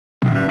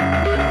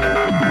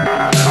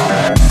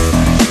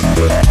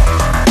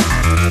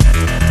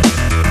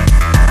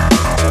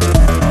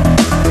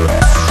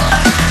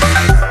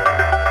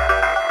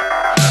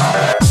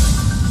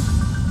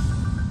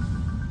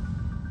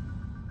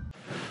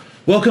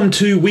Welcome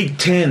to Week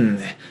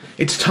 10.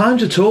 It's time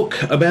to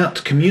talk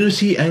about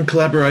community and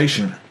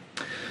collaboration.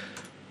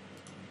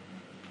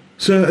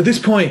 So at this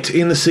point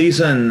in the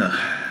season,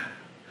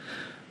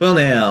 well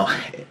now,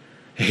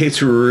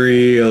 it's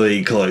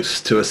really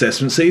close to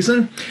assessment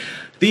season.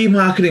 The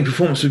marketing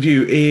performance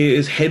review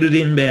is headed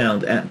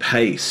inbound at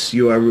pace.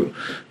 You are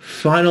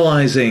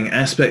finalising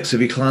aspects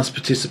of your class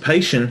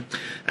participation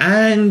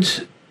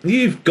and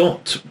you've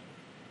got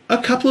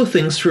a couple of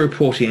things to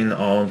report in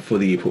on for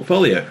the year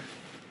portfolio.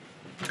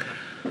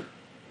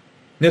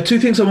 Now,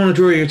 two things I want to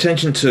draw your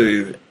attention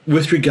to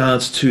with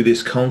regards to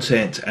this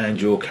content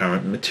and your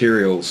current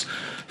materials.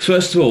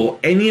 First of all,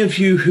 any of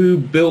you who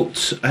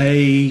built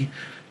a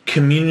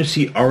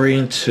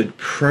community-oriented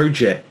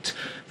project,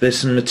 there's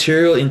some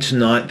material in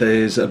tonight that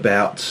is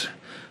about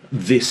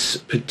this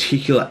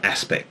particular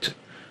aspect.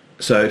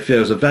 So if there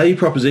was a value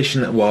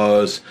proposition that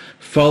was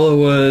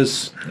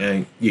followers,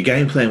 your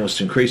game plan was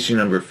to increase your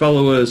number of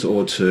followers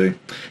or to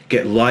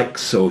get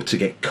likes or to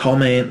get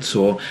comments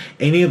or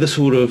any of the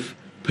sort of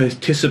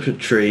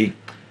participatory,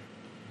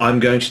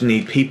 I'm going to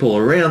need people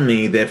around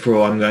me,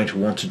 therefore I'm going to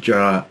want to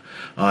drive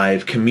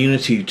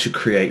community to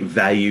create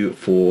value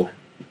for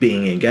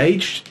being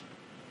engaged.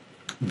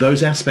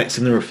 Those aspects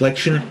in the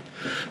reflection,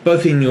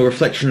 both in your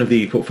reflection of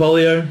the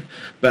portfolio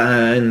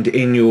and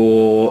in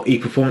your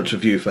e-performance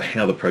review for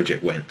how the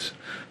project went.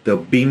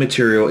 There'll be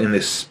material in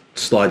this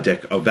slide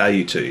deck of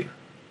value to you.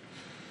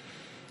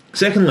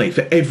 Secondly,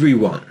 for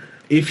everyone,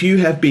 if you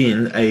have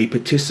been a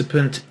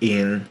participant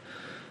in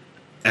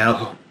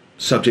our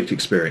subject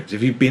experience,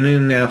 if you've been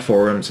in our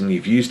forums and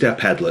you've used our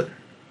Padlet,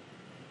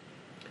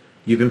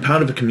 you've been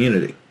part of a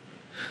community.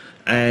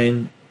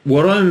 And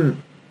what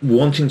I'm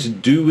wanting to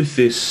do with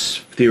this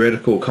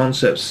theoretical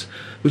concepts,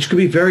 which could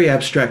be very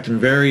abstract and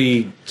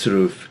very sort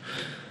of,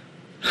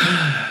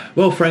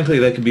 well, frankly,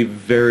 they could be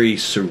very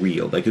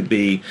surreal. They could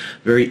be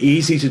very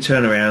easy to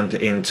turn around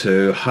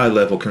into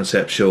high-level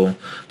conceptual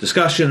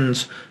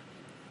discussions,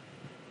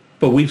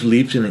 but we've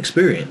lived an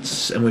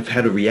experience and we've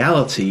had a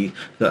reality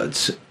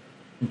that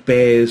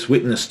bears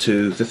witness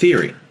to the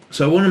theory.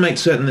 So I want to make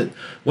certain that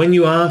when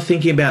you are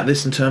thinking about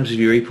this in terms of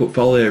your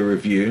e-portfolio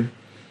review,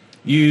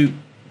 you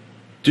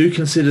do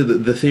consider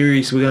that the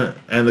theories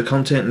and the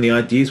content and the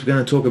ideas we're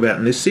going to talk about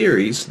in this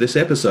series, this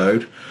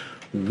episode,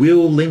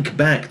 will link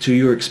back to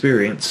your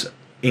experience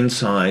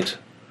inside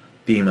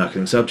the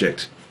e-marketing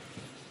subject.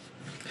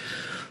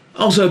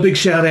 Also, a big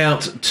shout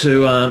out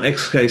to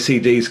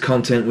XKCD's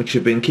content, which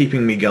have been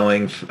keeping me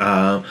going.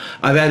 I've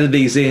added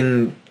these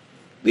in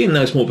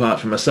no small part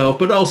for myself,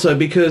 but also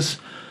because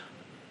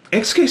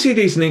XKCD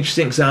is an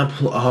interesting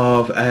example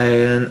of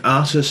an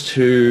artist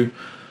who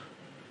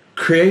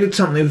created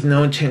something with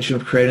no intention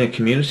of creating a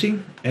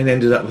community and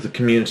ended up with a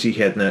community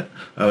he had no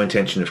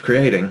intention of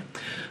creating.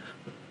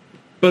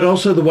 But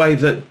also the way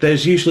that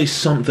there's usually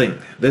something,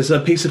 there's a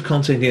piece of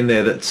content in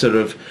there that sort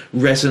of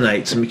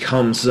resonates and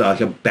becomes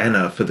like a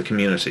banner for the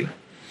community.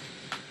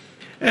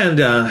 And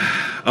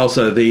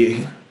also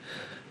the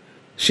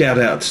shout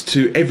outs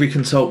to every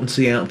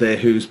consultancy out there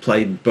who's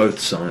played both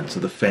sides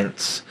of the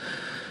fence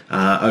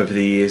over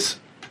the years.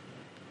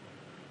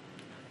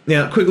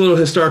 Now, quick little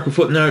historical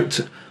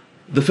footnote.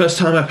 The first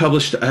time I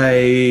published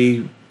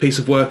a piece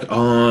of work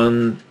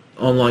on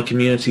online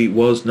community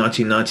was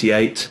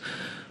 1998.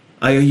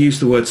 I used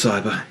the word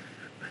cyber.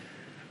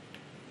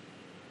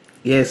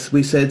 Yes,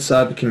 we said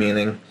cyber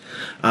communing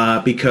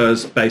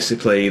because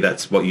basically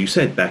that's what you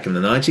said back in the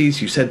 90s.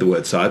 You said the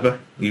word cyber.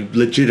 You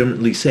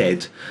legitimately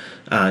said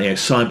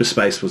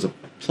cyberspace was a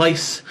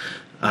place.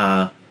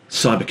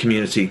 Cyber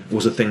community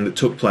was a thing that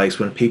took place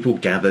when people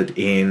gathered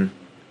in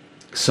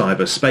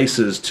cyber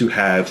spaces to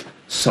have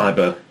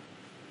cyber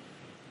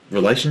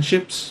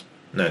relationships.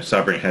 No,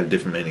 cyber had a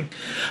different meaning.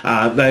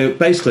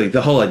 Basically,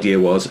 the whole idea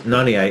was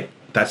 98.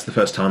 That's the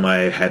first time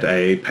I had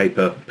a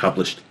paper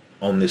published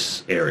on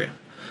this area.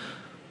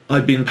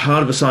 I've been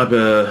part of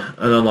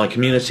an online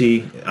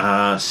community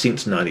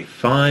since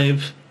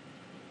 95.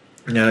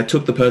 Now, I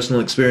took the personal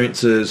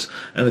experiences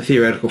and the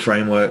theoretical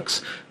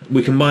frameworks,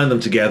 we combined them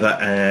together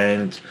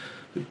and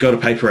got a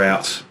paper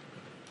out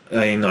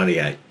in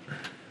 98.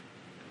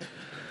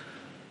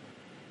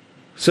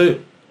 So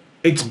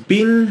it's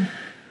been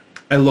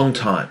a long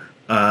time,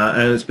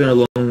 and it's been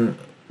a long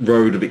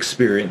road of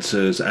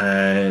experiences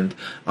and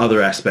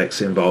other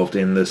aspects involved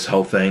in this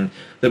whole thing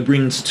that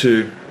brings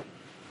to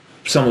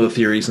some of the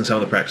theories and some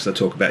of the practice I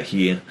talk about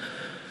here.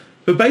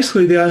 But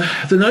basically the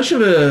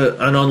notion of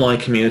an online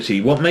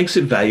community, what makes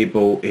it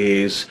valuable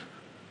is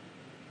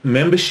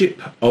membership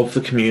of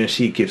the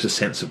community gives a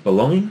sense of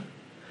belonging,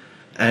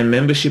 and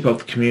membership of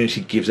the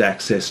community gives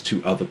access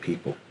to other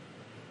people.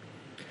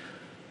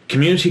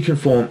 Community can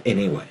form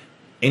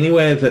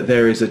anywhere that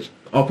there is an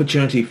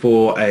opportunity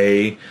for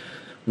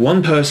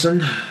one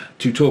person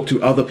to talk to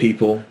other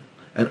people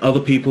and other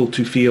people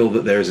to feel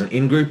that there is an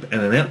in-group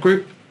and an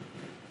out-group,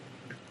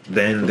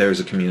 then there is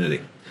a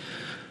community.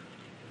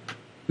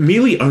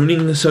 Merely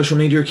owning a social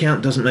media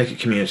account doesn't make a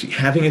community.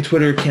 Having a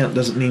Twitter account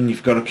doesn't mean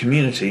you've got a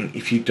community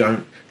if you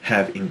don't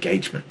have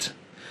engagement.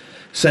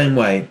 Same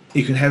way,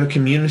 you can have a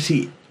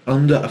community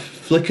under a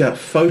Flickr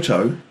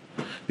photo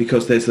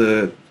because there's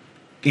the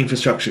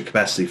infrastructure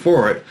capacity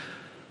for it,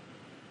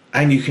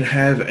 and you can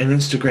have an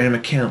Instagram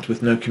account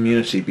with no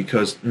community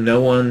because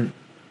no one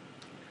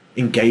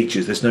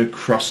engages. There's no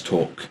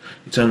crosstalk.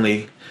 It's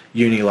only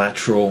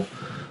unilateral.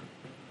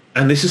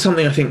 And this is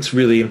something I think is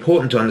really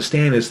important to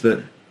understand, is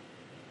that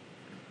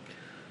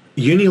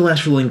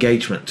unilateral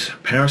engagement,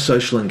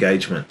 parasocial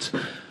engagement,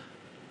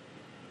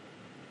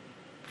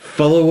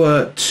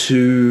 follower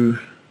to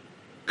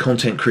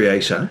content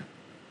creator,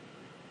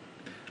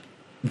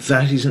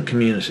 that isn't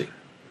community.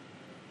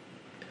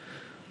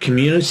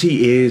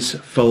 Community is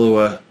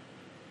follower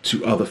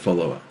to other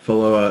follower,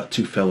 follower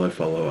to fellow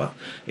follower.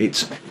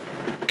 It's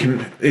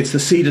the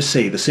C to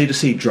C. The C to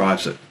C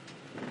drives it.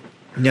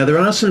 Now, there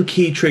are some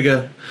key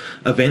trigger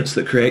events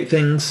that create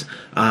things.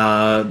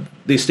 The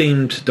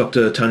esteemed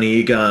Dr.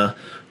 Tony Egar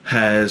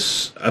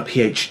has a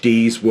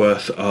PhD's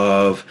worth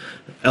of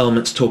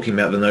elements talking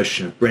about the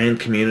notion of brand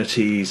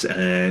communities,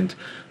 and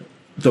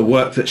the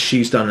work that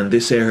she's done in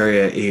this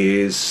area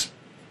is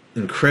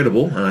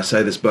incredible. And I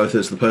say this both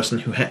as the person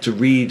who had to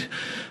read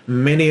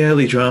many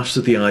early drafts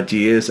of the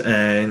ideas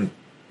and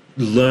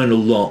learn a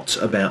lot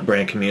about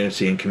brand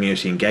community and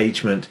community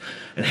engagement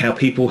and how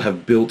people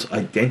have built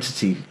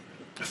identity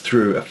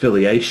through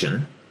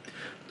affiliation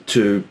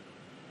to,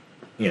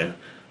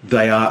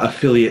 they are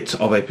affiliates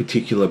of a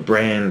particular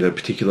brand, a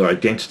particular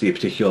identity, a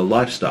particular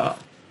lifestyle.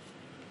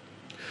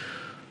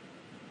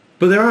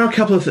 But there are a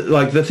couple of,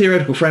 the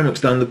theoretical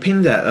frameworks done, the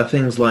pinned at are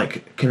things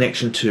like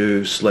connection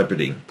to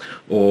celebrity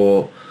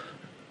or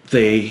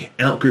the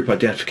outgroup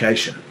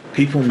identification.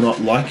 People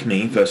not like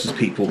me versus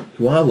people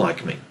who are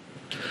like me.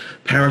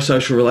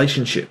 Parasocial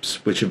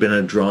relationships, which have been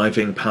a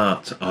driving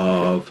part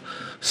of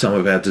some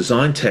of our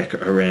design tech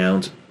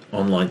around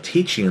online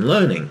teaching and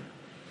learning.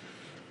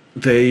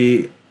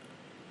 The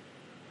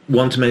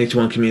one-to-many to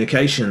one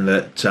communication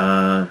that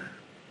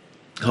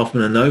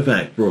Hoffman and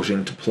Novak brought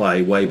into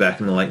play way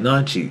back in the late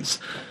 90s,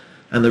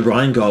 and the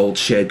Rheingold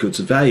shared goods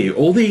of value.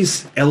 All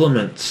these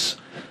elements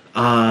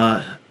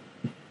they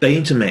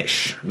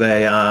intermesh.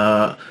 They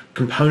are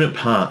component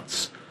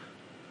parts.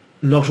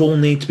 Not all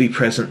need to be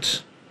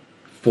present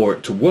for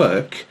it to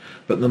work,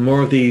 but the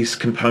more of these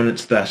component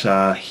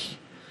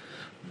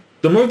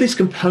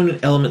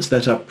elements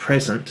that are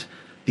present,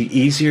 the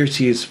easier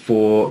it is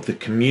for the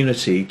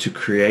community to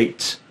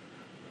create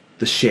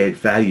the shared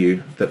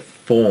value that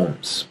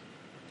forms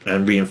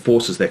and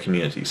reinforces their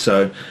community.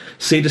 So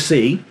C to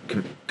C,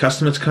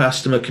 customer to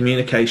customer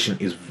communication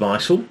is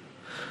vital.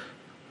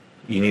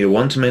 You need a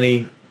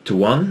one-to-many to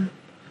one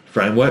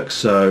framework,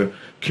 so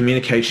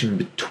communication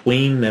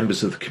between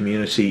members of the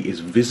community is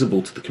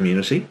visible to the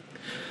community.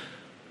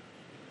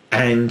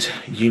 And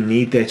you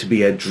need there to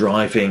be a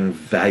driving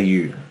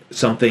value.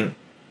 Mere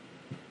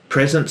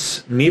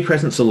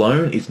presence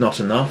alone is not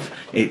enough.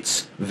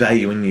 It's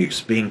value and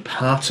use. Being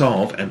part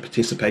of and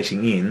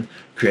participating in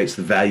creates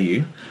the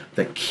value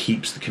that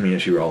keeps the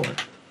community rolling.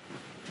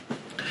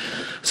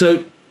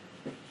 So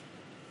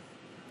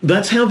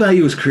that's how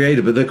value is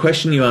created, but the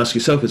question you ask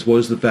yourself is, what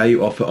is the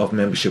value offer of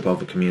membership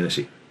of a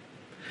community?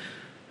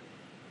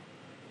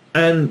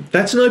 And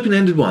that's an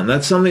open-ended one.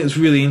 That's something that's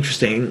really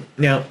interesting.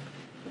 Now,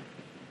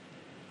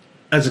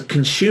 as a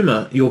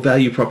consumer, your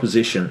value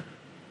proposition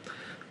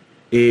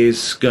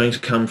is going to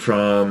come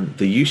from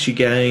the use you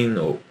gain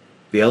or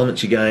the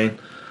elements you gain.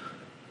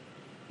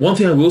 One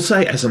thing I will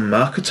say as a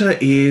marketer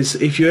is,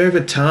 if you're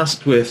ever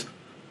tasked with,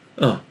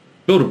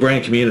 build a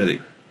brand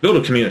community, build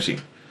a community.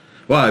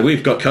 Why,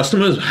 we've got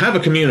customers, have a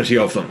community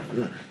of them.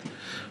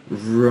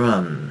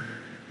 Run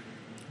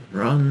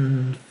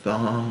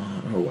far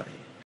away.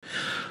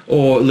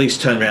 Or at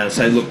least turn around and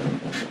say, look,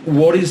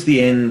 what is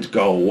the end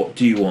goal? What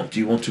do you want? Do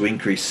you want to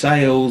increase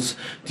sales?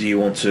 Do you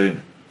want to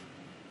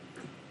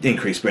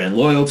increase brand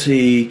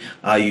loyalty?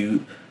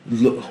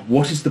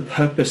 What is the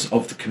purpose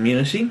of the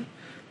community?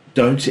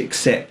 Don't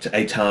accept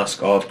a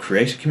task of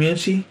create a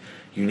community.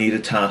 You need a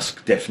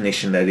task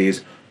definition that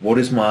is, what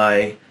does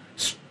my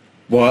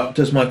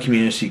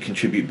community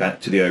contribute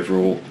back to the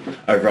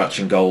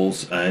overarching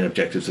goals and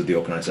objectives of the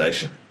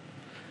organisation?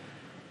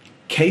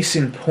 Case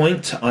in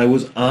point, I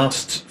was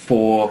asked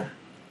for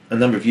a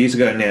number of years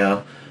ago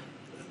now,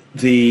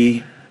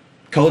 the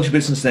College of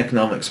Business and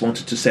Economics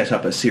wanted to set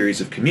up a series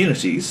of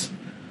communities,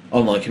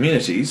 online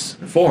communities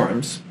and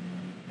forums,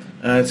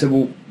 and I said,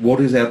 well,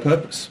 what is our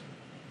purpose?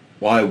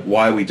 Why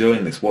are we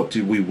doing this? What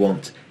do we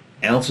want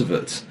out of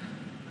it?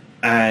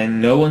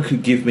 And no one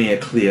could give me a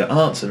clear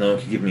answer, no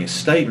one could give me a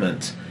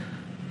statement.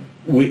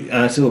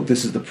 I said, look,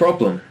 this is the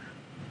problem.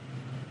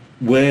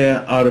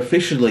 We're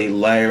artificially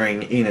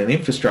layering in an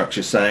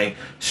infrastructure saying,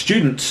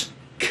 students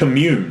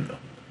commune.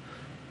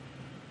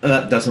 And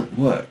that doesn't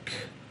work.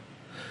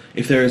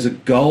 If there is a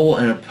goal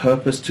and a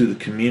purpose to the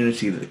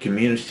community that the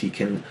community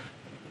can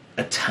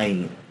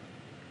attain,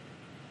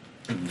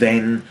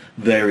 then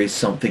there is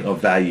something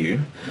of value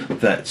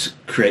that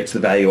creates the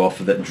value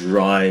offer that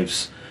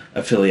drives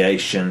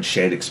affiliation,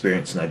 shared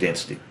experience and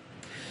identity.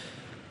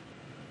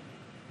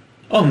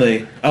 On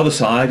the other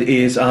side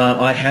is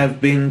I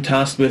have been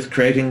tasked with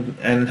creating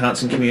and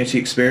enhancing community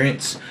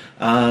experience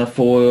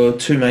for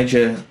two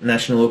major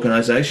national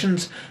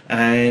organisations,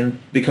 and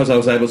because I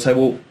was able to say,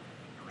 well,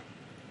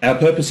 our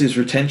purpose is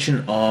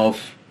retention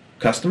of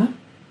customer,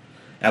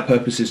 our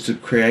purpose is to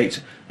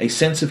create a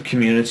sense of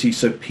community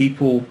so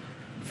people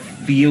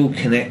feel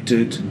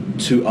connected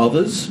to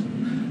others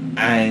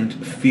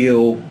and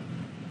feel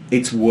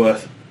it's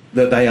worth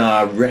that they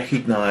are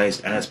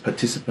recognised as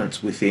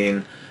participants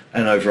within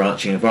an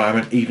overarching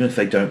environment, even if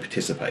they don't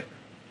participate.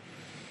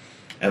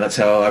 And that's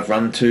how I've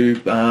run two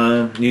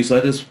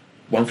newsletters,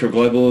 one for a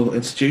global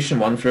institution,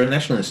 one for a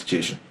national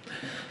institution.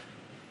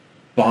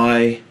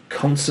 By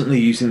constantly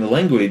using the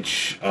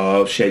language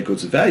of shared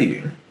goods of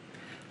value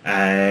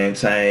and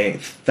saying,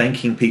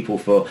 thanking people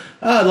for,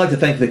 I'd like to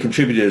thank the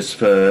contributors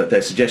for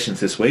their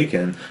suggestions this week,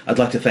 and I'd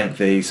like to thank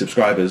the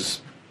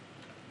subscribers,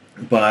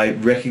 by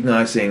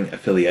recognising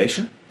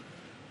affiliation,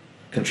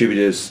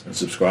 contributors and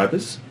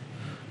subscribers,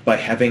 by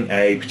having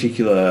a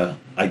particular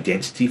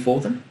identity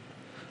for them.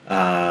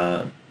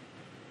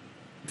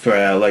 For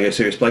our LEGO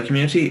Serious Play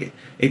community,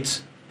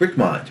 it's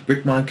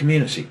Brickmind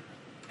community,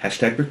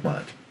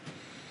 #Brickmind.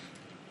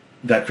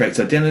 That creates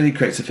identity,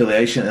 creates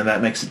affiliation, and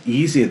that makes it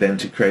easier then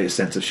to create a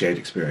sense of shared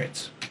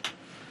experience.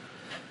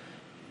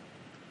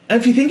 And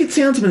if you think it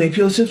sounds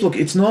manipulative, look,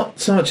 it's not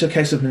so much a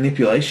case of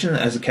manipulation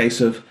as a case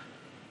of,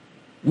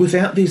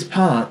 without these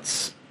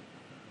parts,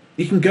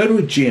 you can go to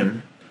a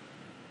gym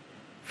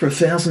for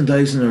 1,000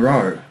 days in a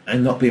row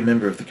and not be a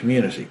member of the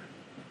community.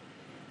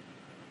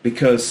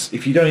 Because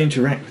if you don't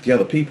interact with the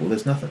other people,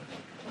 there's nothing.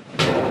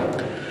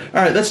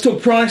 Alright, let's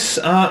talk price,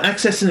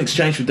 access and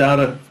exchange for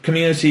data,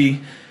 community,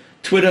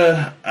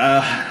 Twitter.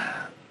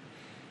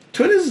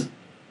 Twitter's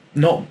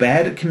not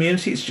bad at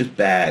community, it's just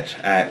bad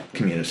at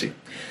community.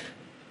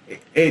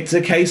 It's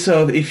a case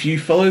of if you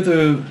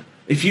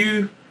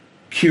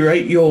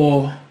curate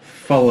your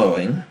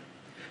following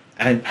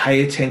and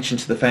pay attention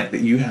to the fact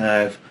that you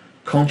have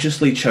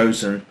consciously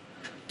chosen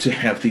to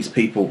have these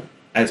people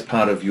as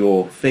part of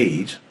your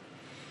feed,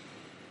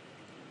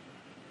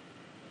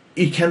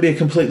 it can be a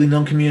completely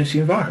non-community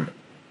environment.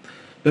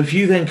 But if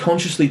you then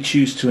consciously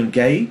choose to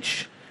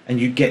engage and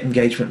you get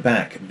engagement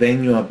back,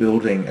 then you are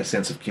building a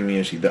sense of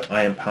community, that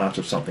I am part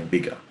of something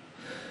bigger.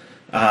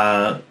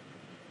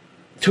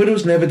 Twitter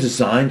was never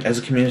designed as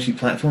a community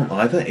platform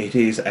either. It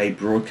is a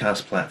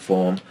broadcast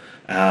platform.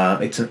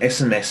 It's an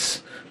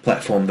SMS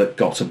platform that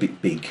got a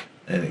bit big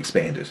and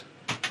expanded.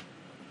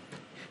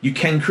 You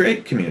can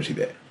create community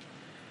there.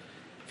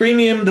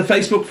 Freemium, the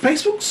Facebook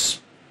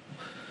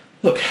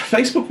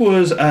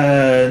was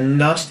a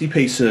nasty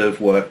piece of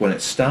work when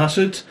it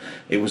started.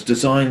 It was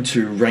designed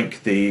to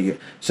rank the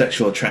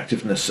sexual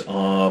attractiveness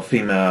of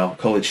female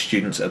college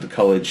students at the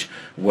college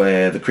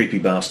where the creepy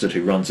bastard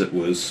who runs it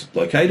was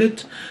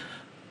located.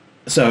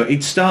 So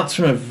it starts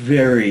from a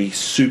very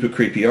super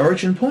creepy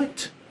origin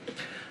point.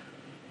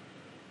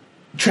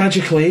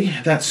 Tragically,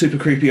 that super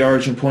creepy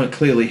origin point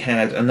clearly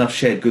had enough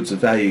shared goods of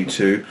value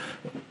to,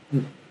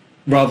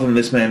 rather than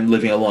this man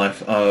living a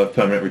life of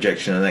permanent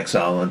rejection and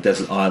exile on a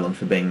desert island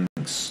for being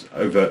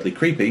overtly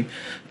creepy,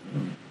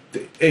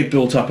 it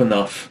built up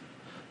enough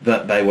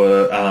that they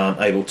were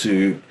able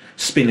to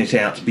spin it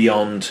out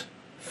beyond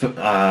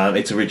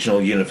its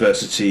original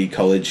university,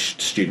 college,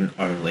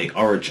 student-only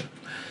origin.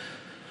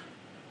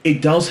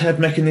 It does have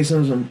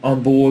mechanisms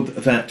on board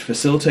that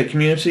facilitate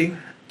community,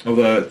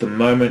 although at the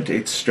moment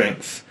its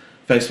strength,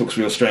 Facebook's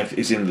real strength,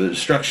 is in the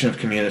destruction of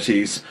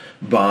communities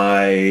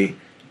by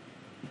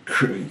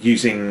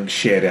using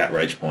shared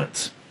outrage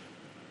points.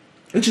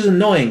 Which is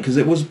annoying, because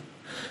it was,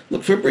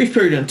 look, for a brief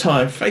period of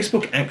time,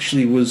 Facebook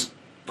actually was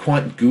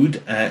quite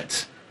good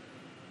at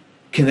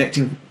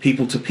connecting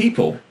people to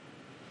people,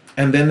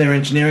 and then their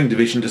engineering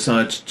division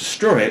decided to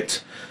destroy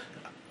it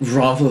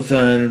rather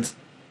than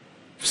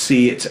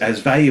see it as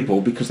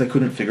valuable because they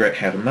couldn't figure out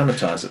how to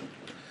monetize it.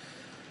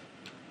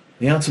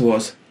 The answer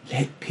was,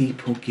 let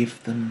people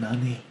give them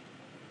money.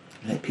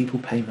 Let people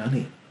pay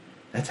money.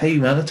 That's how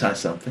you monetize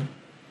something.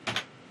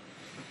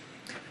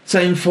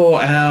 Same for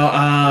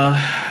our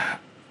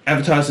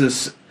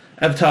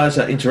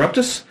advertiser interrupt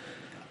us.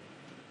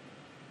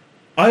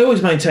 I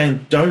always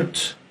maintain,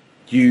 don't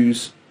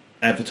use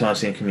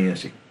advertising in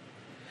community.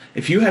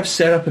 If you have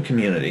set up a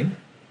community,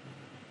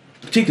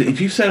 particularly if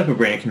you've set up a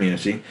brand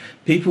community,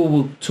 people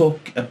will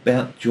talk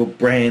about your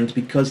brand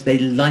because they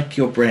like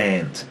your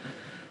brand.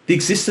 The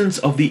existence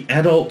of the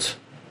adult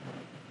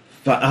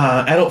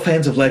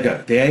fans of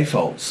LEGO, the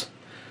AFOLs,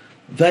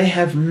 they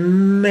have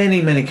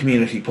many, many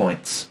community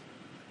points.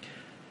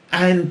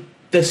 And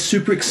they're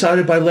super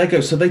excited by LEGO,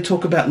 so they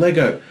talk about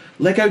LEGO.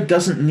 LEGO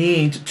doesn't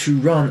need to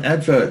run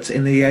adverts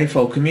in the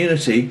AFOL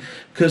community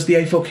because the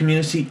AFOL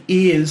community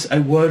is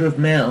a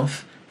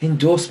word-of-mouth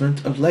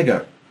endorsement of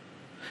LEGO.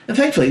 And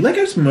thankfully,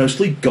 LEGO's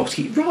mostly got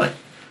it right.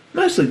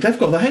 Mostly, they've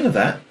got the hang of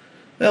that.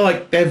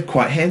 They're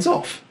quite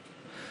hands-off.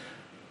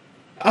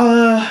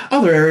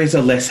 Other areas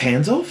are less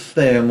hands-off.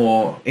 They're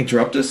more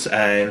interrupters,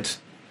 and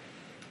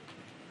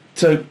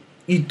so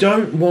you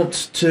don't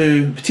want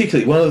to,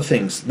 particularly one of the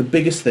things, the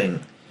biggest thing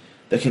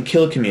that can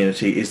kill a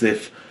community is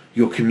if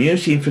your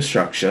community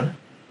infrastructure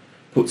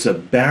puts a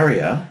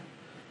barrier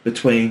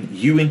between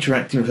you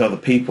interacting with other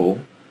people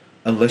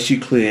unless you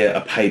clear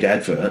a paid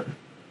advert.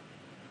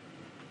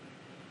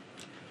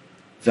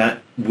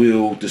 That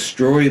will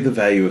destroy the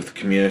value of the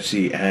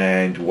community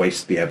and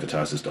waste the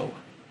advertiser's dollar.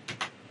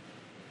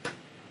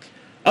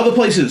 Other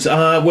places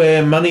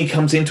where money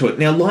comes into it.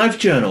 Now,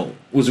 LiveJournal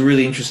was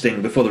really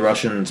interesting before the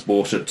Russians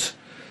bought it.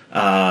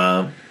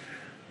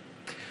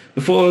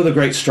 Before the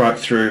Great Strike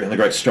Through and the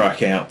Great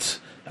Strike Out,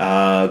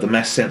 the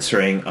mass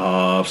censoring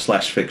of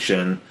slash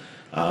fiction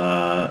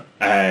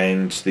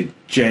and the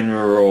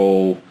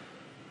general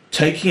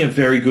taking a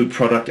very good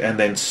product and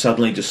then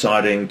suddenly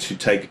deciding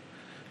to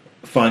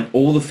find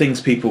all the things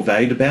people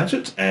valued about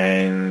it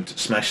and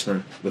smash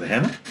them with a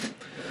hammer.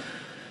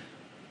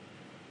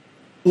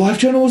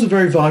 LiveJournal was a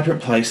very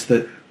vibrant place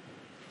that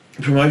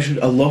promoted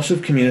a lot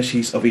of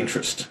communities of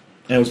interest.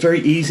 And it was very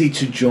easy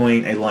to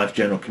join a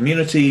LiveJournal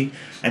community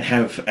and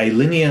have a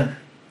linear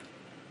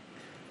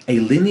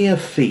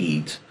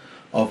feed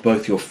of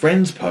both your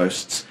friends'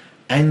 posts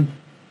and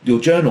your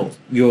journal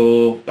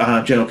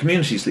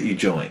communities that you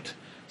joined.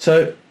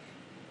 So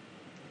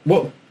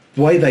the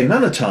way they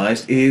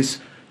monetized is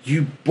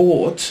you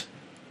bought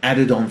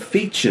added-on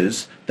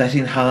features that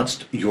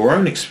enhanced your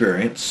own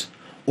experience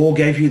or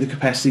gave you the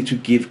capacity to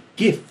give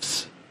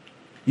gifts.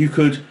 You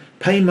could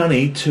pay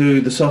money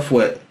to the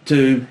software,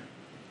 to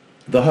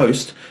the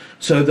host,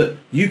 so that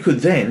you could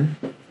then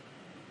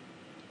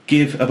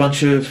give a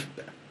bunch of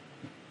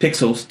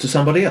pixels to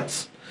somebody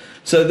else.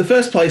 So the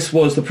first place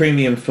was the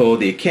premium for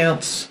the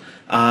accounts.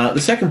 The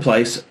second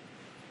place,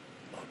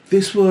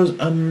 this was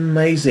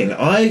amazing.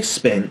 I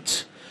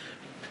spent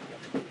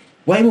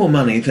way more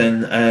money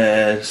than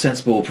a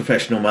sensible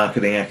professional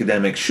marketing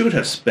academic should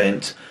have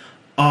spent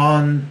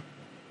on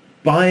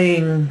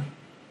buying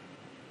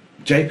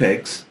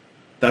JPEGs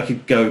that I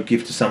could go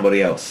give to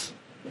somebody else.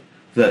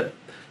 We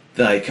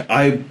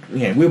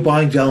were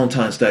buying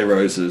Valentine's Day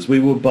roses, we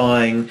were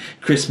buying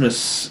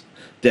Christmas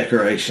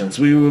decorations,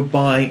 we were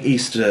buying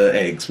Easter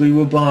eggs, we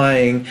were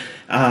buying,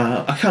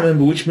 I can't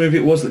remember which movie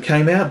it was that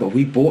came out, but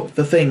we bought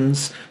the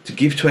things to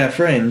give to our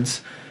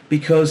friends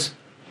because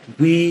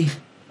we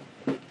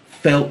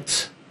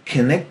felt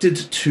connected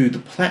to the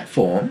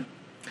platform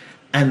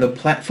and the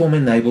platform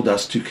enabled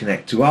us to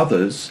connect to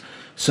others.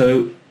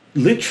 So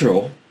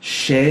literal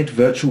shared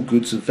virtual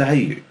goods of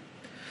value.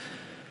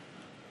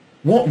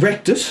 What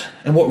wrecked it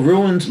and what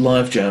ruined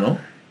LiveJournal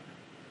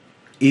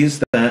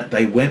is that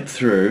they went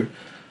through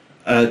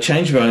a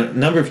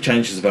number of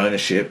changes of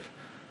ownership,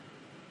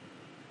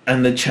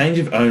 and the change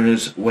of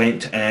owners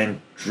went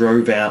and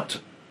drove out.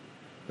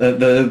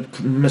 The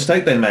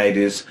mistake they made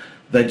is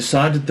they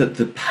decided that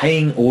the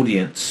paying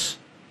audience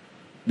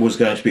was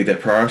going to be their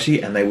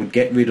priority and they would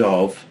get rid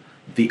of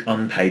the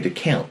unpaid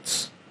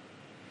accounts.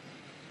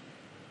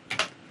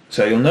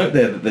 So you'll note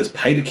there that there's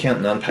paid account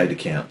and unpaid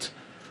account.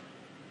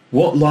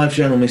 What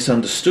LiveJournal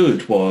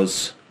misunderstood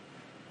was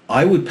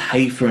I would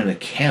pay for an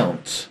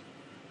account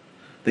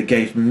that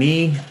gave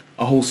me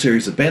a whole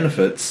series of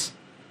benefits,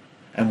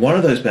 and one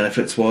of those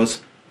benefits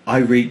was I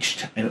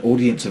reached an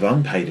audience of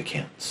unpaid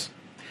accounts.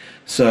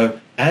 So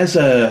as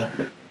a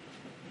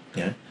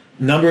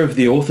number of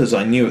the authors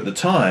I knew at the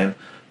time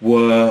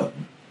were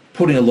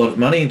putting a lot of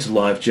money into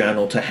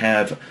LiveJournal to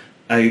have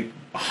a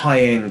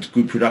high-end,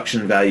 good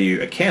production value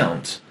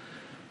account,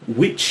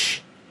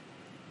 which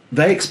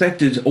they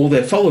expected all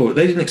their followers.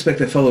 They didn't expect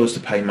their followers to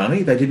pay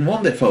money. They didn't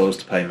want their followers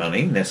to pay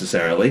money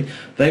necessarily.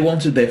 They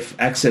wanted their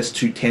access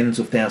to tens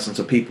of thousands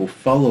of people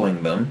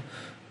following them.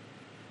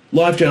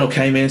 LiveJournal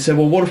came in and said,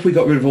 well, what if we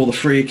got rid of all the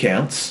free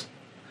accounts?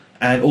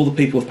 And all the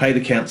people with paid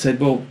accounts said,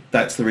 well,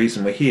 that's the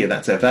reason we're here.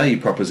 That's our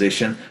value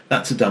proposition.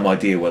 That's a dumb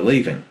idea. We're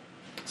leaving.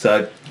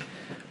 So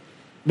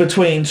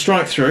between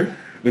Strike Through,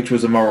 which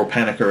was a moral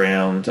panic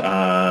around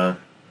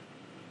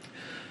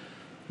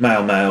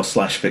male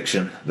slash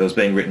fiction that was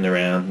being written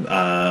around,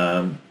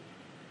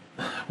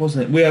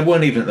 wasn't it? We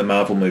weren't even at the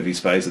Marvel movies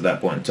phase at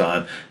that point in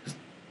time.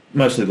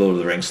 Mostly Lord of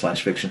the Rings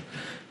slash fiction.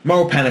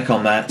 Moral panic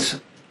on that,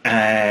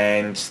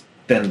 and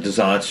then the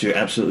desire to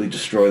absolutely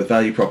destroy the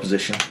value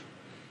proposition.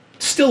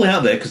 Still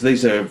out there because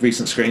these are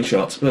recent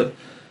screenshots, but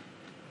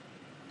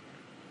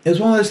it was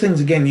one of those things,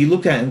 again, you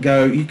look at and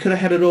go, you could have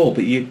had it all,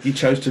 but you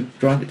chose to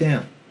drive it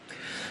down.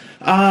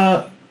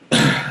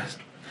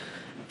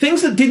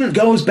 Things that didn't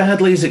go as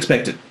badly as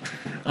expected.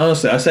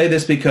 Honestly, I say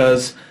this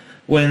because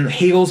when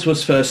Heels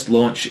was first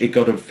launched, it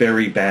got a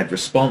very bad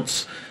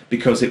response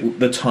because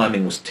the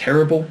timing was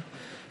terrible.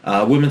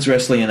 Women's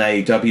wrestling in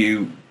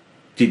AEW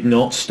did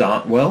not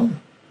start well,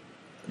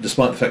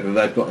 despite the fact that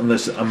they've got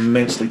this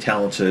immensely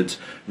talented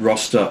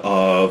roster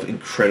of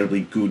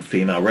incredibly good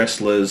female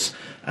wrestlers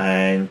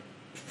and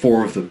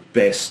 4 of the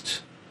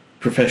best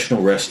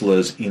professional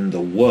wrestlers in the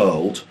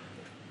world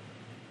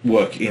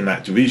work in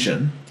that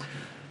division.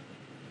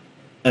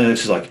 And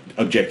this is like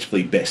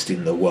objectively best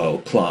in the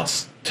world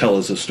class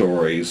tellers of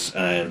stories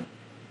and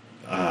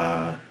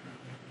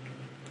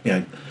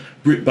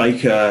Britt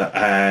Baker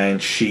and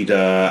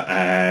Shida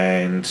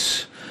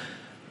and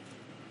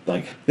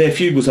like their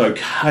feud was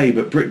okay,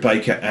 but Britt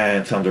Baker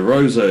and Thunder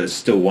Rosa is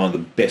still one of the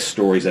best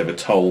stories ever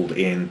told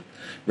in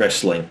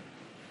wrestling.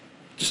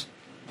 Just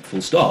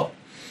full stop.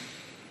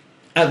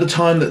 At the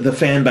time that the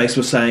fan base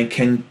was saying,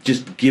 can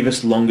just give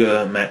us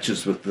longer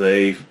matches with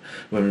the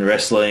women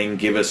wrestling,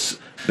 give us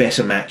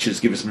better matches,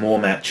 give us more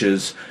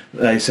matches,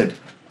 they said,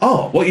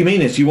 oh, what you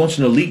mean is you want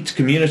an elite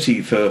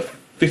community for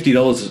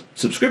 $50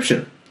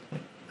 subscription?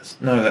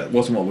 No, that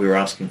wasn't what we were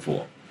asking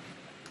for.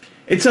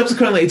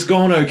 It's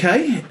gone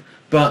okay,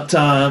 but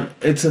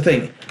it's the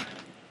thing.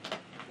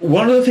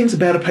 One of the things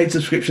about a paid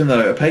subscription,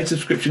 though, a paid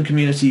subscription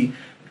community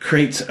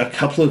creates a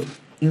couple of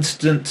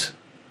instant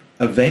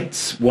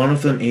events. One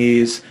of them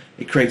is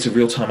it creates a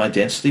real-time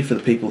identity for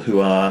the people who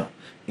are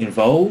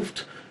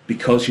involved.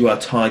 Because you are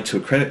tied to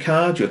a credit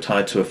card, you're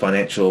tied to a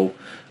financial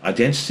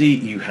identity,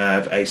 you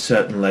have a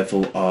certain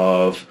level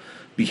of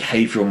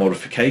behavioural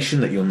modification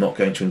that you're not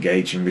going to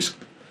engage in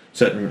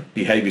certain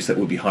behaviours that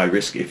would be high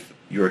risk if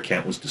your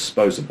account was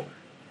disposable.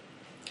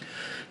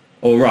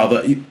 Or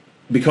rather,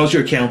 because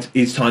your account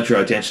is tied to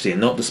your identity and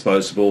not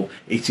disposable,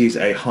 it is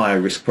a higher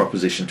risk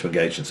proposition to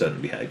engage in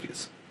certain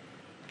behaviours.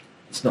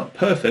 It's not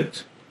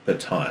perfect, but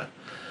it's higher.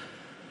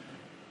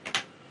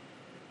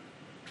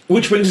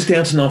 Which brings us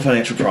down to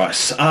non-financial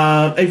price.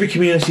 Every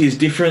community is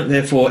different,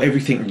 therefore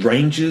everything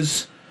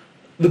ranges.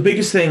 The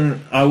biggest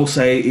thing I will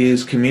say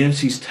is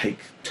communities take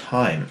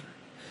time.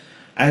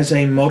 As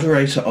a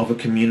moderator of a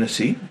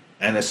community,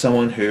 and as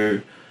someone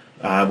who,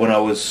 when I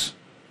was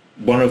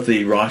one of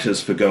the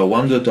writers for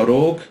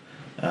girlwonder.org,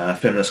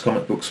 feminist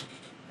comic books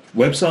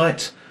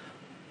website,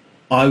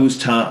 I was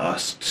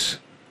tasked.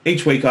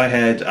 Each week I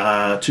had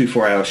 2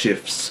 4-hour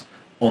shifts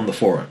on the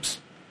forums.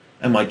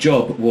 And my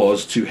job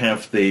was to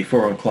have the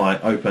forum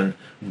client open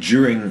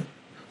during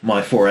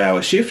my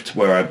 4-hour shift,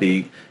 where I'd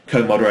be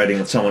co-moderating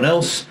with someone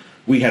else.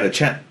 We had a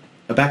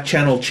back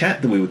channel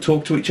chat that we would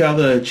talk to each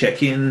other,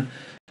 check in.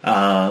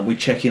 We'd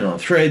check in on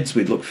threads.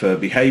 We'd look for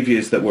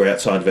behaviours that were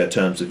outside of our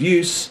terms of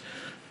use.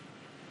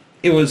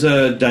 It was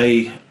a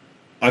day.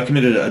 I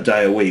committed a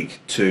day a week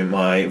to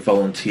my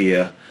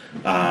volunteer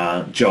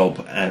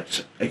job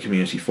at a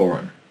community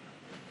forum.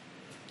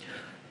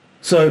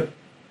 So,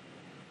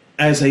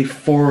 as a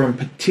forum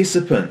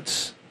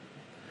participant,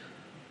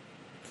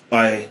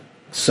 I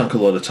sunk a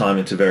lot of time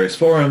into various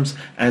forums.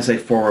 As a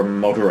forum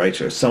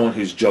moderator, someone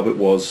whose job it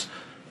was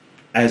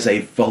as a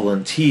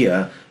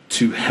volunteer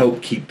to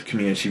help keep the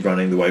community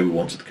running the way we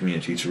wanted the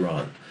community to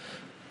run.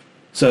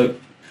 So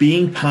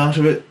being part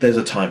of it, there's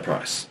a time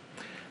price.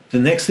 The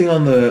next thing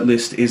on the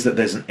list is that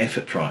there's an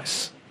effort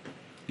price.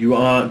 You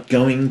are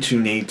going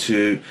to need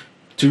to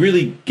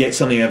really get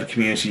something out of a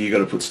community, you've got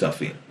to put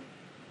stuff in.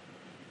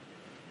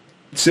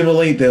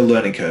 Similarly, there are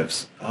learning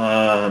curves.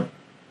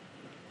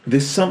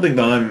 There's something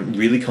that I'm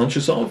really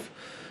conscious of,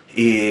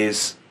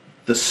 is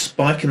the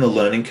spike in the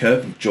learning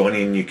curve of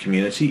joining a new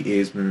community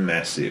is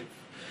massive.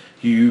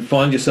 You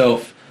find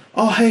yourself,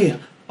 oh hey,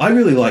 I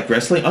really like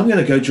wrestling, I'm going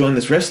to go join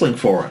this wrestling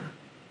forum.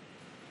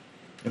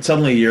 And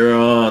suddenly you're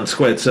on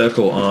Squared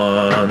Circle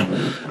on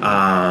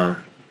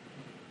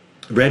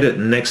Reddit,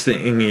 and next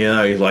thing you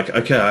know, you're like,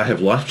 okay, I have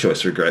life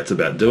choice regrets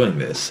about doing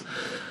this.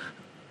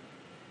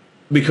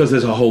 Because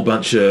there's a whole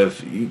bunch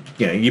of,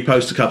 you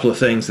post a couple of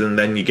things and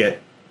then you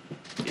get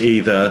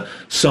either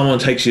someone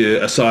takes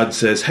you aside and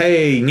says,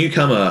 hey,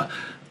 newcomer,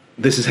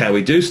 this is how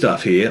we do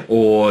stuff here,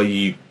 or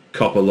you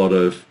cop a lot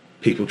of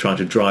people trying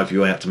to drive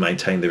you out to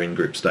maintain their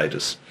in-group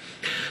status.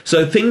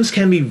 So things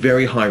can be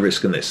very high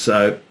risk in this.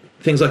 So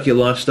things like your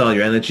lifestyle,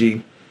 your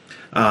energy,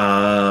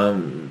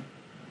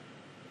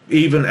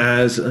 even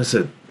as I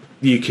said,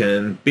 you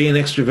can be an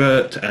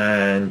extrovert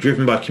and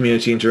driven by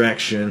community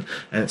interaction,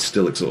 and it's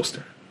still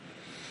exhausting.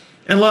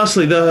 And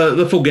lastly,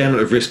 the full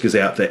gamut of risk is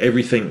out there.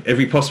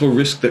 Every possible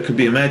risk that could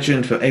be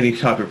imagined for any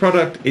type of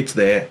product, it's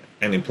there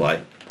and in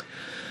play.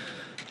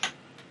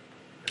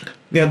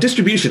 Now,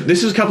 distribution.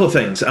 This is a couple of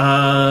things.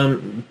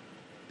 In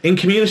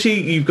community,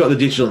 you've got the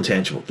digital and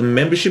tangible. The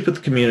membership of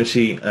the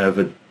community, of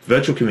a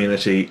virtual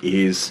community,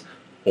 is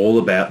all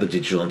about the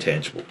digital and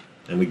tangible.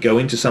 And we go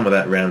into some of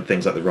that around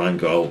things like the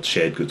Rheingold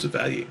shared goods of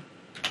value.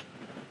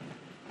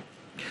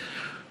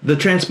 The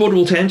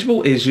transportable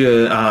tangible is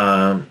your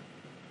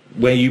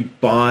where you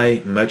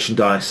buy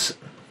merchandise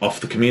off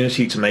the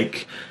community to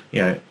make,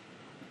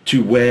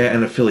 to wear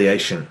an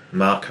affiliation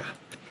marker.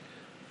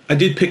 I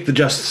did pick the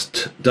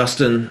Just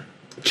Dustin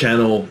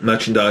channel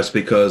merchandise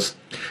because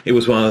it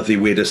was one of the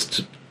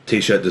weirdest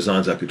t-shirt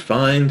designs I could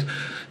find,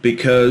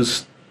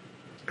 because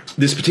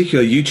this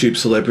particular YouTube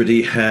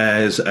celebrity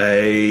has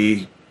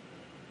a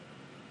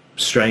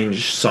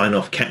strange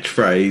sign-off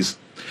catchphrase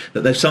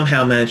that they've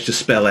somehow managed to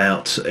spell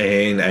out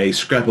in a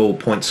Scrabble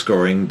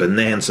point-scoring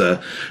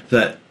bonanza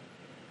that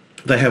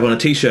they have on a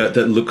t-shirt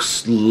that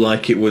looks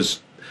like it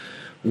was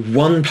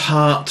one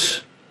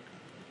part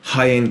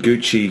high-end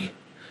Gucci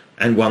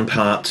and one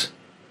part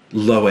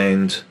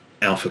low-end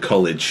Alpha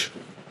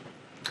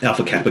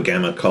Kappa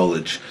Gamma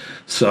College.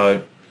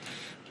 So,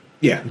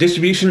 yeah,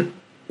 distribution,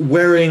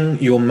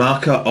 wearing your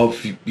marker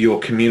of your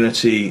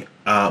community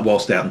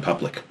whilst out in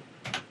public.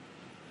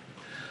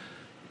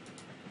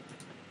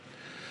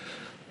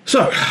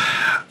 So,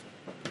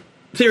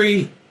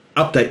 theory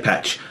update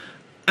patch.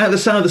 At the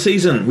start of the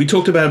season, we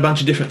talked about a bunch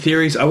of different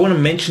theories. I want to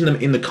mention them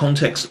in the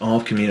context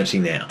of community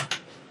now.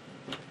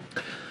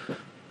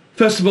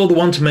 First of all, the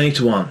one-to-many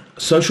to one.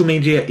 Social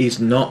media is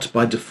not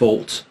by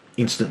default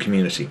instant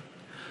community.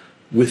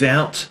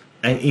 Without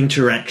an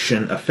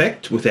interaction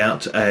effect,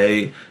 without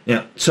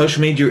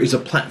social media is a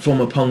platform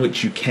upon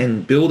which you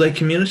can build a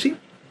community,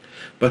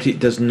 but it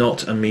does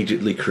not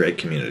immediately create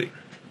community.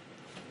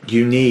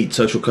 You need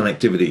social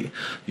connectivity.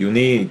 You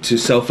need to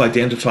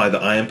self-identify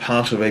that I am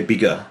part of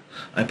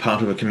I'm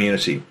part of a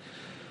community.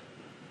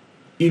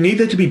 You need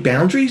there to be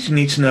boundaries. You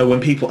need to know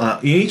when you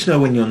need to know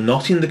when you're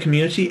not in the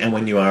community and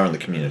when you are in the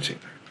community.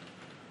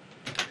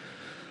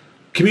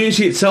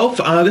 Community itself,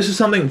 this is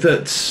something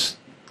that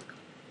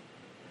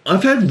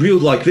I've had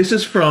this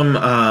is from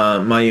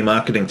my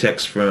e-marketing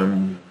text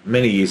from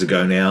many years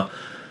ago now.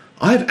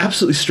 I've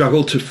absolutely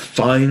struggled to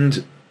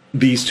find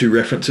these two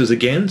references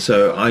again,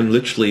 so I'm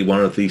literally one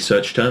of the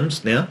search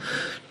terms now.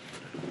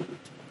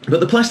 But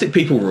the plastic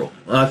people rule,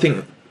 I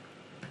think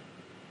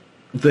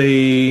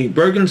the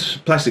Brogan's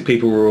plastic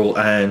people rule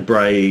and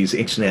Bray's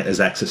internet as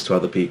access to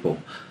other people.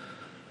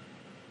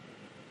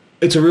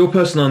 It's a real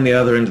person on the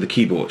other end of the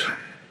keyboard.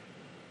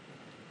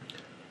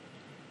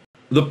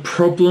 The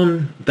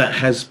problem that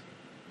has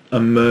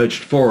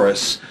emerged for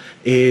us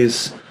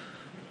is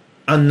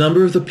a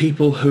number of the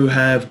people who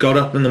have got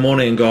up in the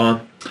morning and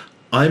gone,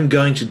 I'm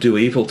going to do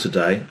evil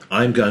today,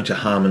 I'm going to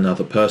harm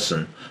another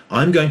person,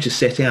 I'm going to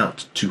set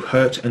out to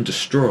hurt and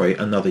destroy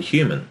another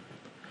human.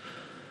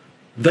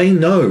 They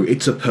know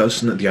it's a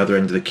person at the other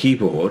end of the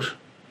keyboard,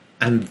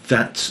 and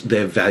that's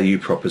their value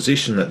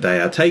proposition that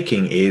they are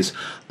taking is,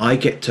 I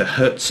get to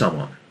hurt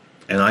someone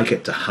and I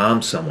get to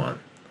harm someone.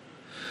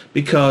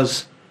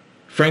 Because,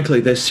 frankly,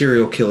 they're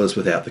serial killers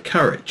without the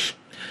courage.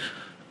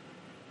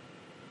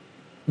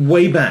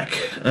 Way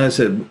back, as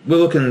I said, we're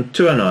looking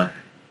 2009.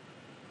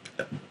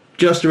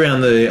 Just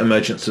around the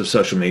emergence of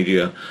social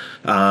media.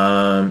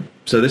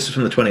 So this is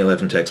from the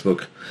 2011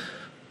 textbook.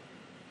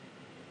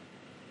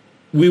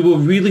 We were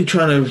really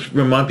trying to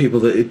remind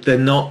people that they're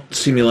not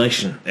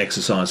simulation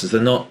exercises.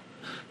 They're not,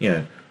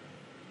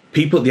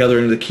 people at the other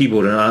end of the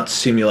keyboard aren't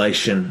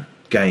simulation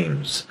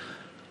games.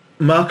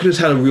 Marketers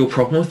had a real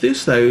problem with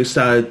this. They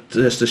started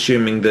just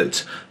assuming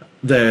that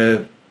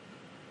they're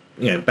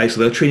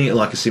basically they're treating it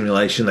like a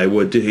simulation. They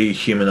were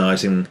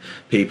dehumanizing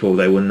people.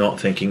 They were not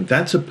thinking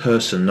that's a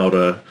person, not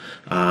a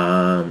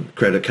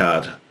credit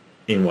card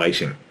in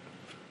waiting.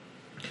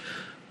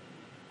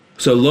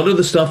 So a lot of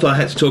the stuff that I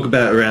had to talk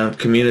about around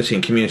community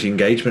and community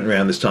engagement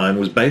around this time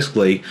was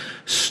basically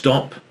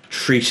stop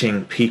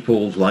treating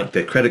people like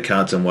they're credit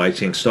cards in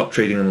waiting, stop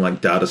treating them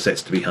like data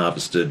sets to be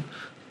harvested,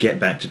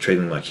 get back to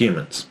treating them like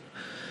humans.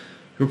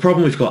 The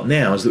problem we've got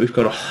now is that we've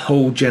got a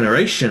whole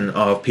generation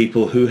of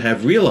people who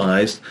have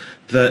realized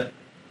that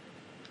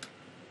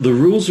the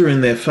rules are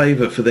in their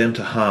favor for them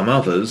to harm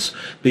others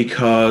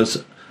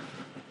because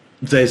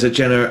there's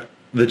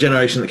the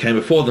generation that came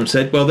before them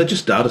said, well, they're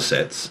just data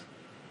sets.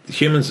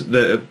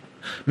 The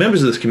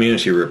members of this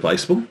community are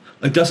replaceable.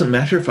 It doesn't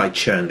matter if I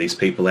churn these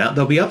people out,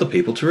 there'll be other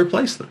people to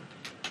replace them.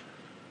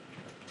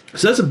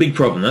 So that's a big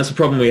problem. That's a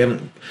problem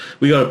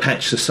we got to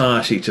patch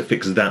society to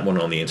fix that one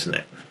on the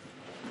internet.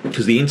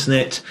 Because the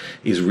internet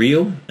is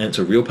real, and it's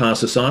a real part of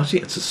society,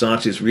 and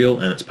society is real,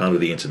 and it's part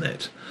of the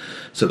internet.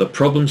 So the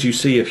problems you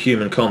see of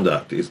human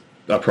conduct is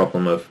a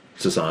problem of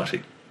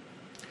society.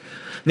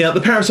 Now, the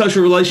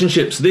parasocial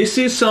relationships. This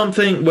is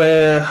something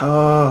where,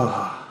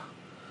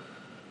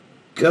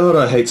 God,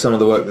 I hate some of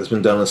the work that's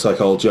been done in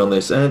psychology on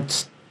this.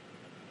 And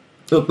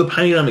look, the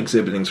pain I'm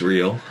exhibiting is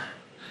real.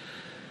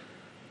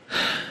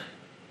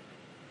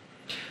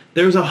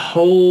 There is a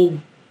whole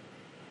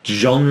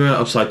genre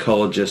of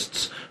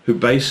psychologists who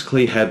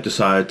basically have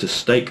decided to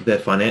stake their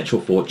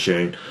financial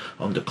fortune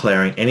on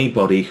declaring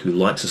anybody who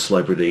likes a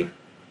celebrity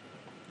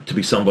to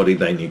be somebody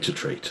they need to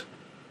treat.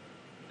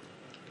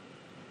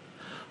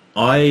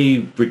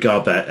 I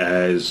regard that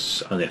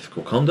as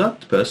unethical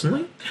conduct,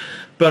 personally,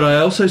 but I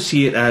also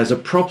see it as a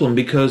problem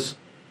because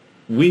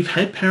we've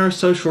had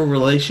parasocial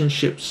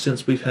relationships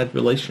since we've had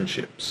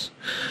relationships.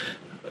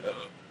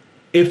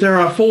 If there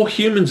are 4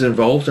 humans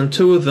involved and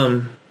 2 of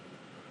them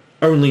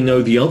only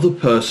know the other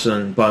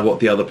person by what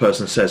the other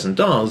person says and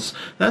does,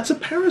 that's a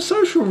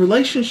parasocial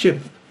relationship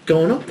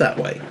going up that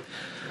way.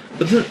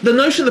 But the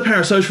notion of the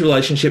parasocial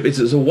relationship is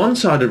it's a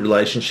one-sided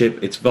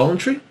relationship, it's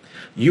voluntary.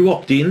 You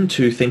opt in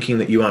to thinking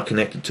that you are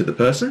connected to the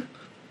person.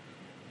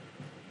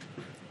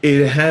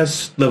 It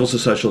has levels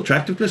of social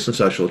attractiveness and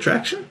social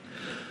attraction.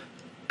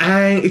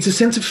 And it's a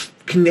sense of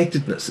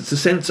connectedness. It's a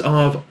sense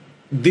of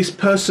this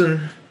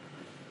person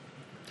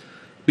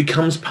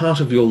becomes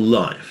part of your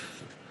life.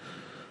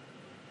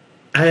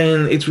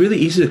 And it's really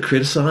easy to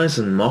criticize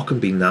and mock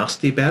and be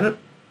nasty about it.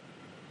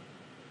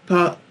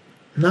 But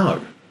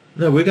no,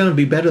 we're going to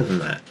be better than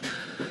that.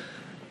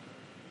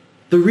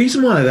 The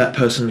reason why that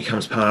person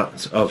becomes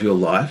part of your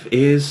life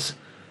is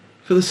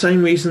for the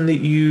same reason that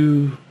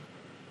you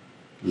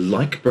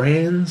like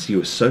brands,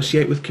 you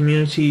associate with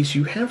communities,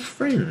 you have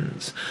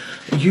friends.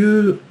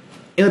 In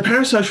a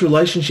parasocial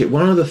relationship,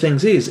 one of the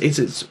things is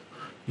it's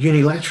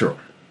unilateral.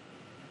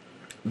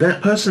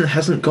 That person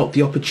hasn't got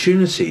the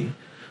opportunity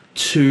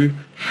to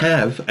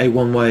have a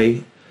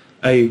one-to-one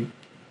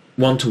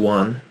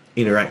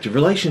interactive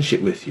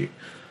relationship with you.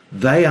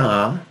 They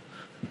are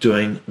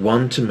doing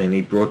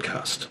one-to-many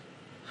broadcast.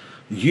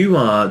 You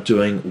are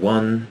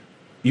on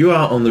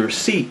the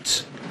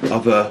receipt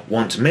of a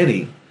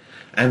one-to-many,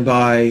 and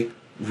by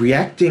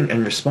reacting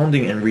and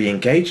responding and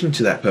re-engaging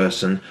to that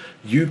person,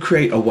 you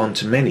create a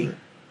one-to-many,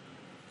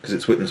 because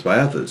it's witnessed by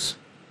others,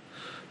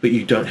 but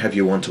you don't have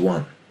your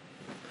one-to-one.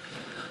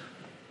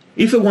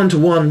 If the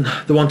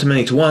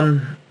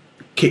one-to-many-to-one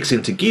kicks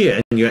into gear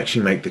and you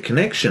actually make the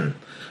connection,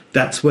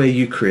 that's where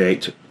you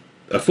create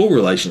a full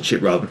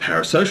relationship rather than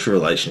parasocial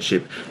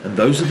relationship, and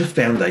those are the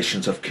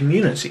foundations of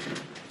community.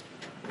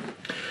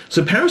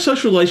 So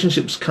parasocial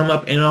relationships come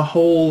up in a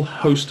whole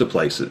host of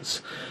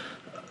places.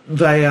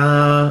 They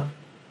are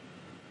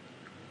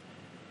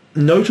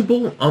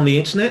notable on the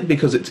internet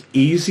because it's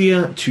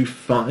easier to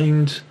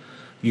find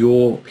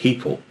your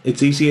people.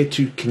 It's easier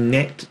to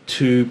connect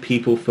to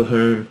people for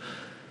whom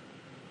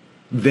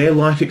their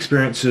life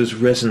experiences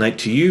resonate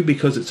to you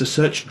because it's a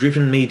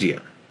search-driven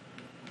media.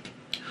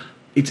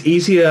 It's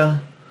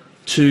easier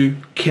to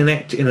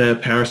connect in a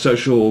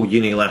parasocial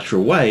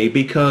unilateral way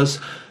because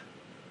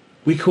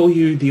we call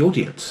you the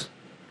audience.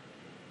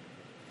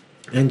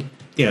 And,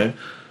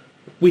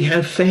 we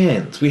have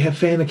fans. We have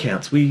fan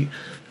accounts. We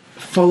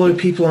follow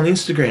people on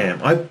Instagram.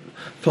 I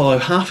follow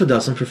half a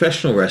dozen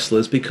professional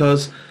wrestlers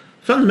because,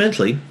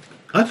 fundamentally,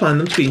 I find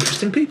them to be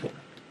interesting people.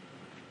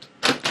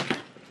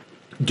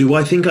 Do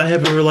I think I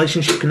have a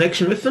relationship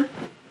connection with them?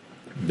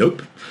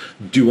 Nope.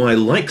 Do I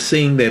like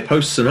seeing their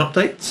posts and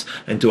updates?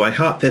 And do I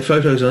heart their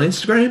photos on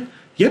Instagram?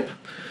 Yep.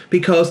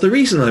 Because the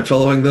reason I'm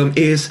following them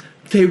is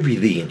they're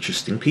really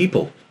interesting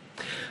people.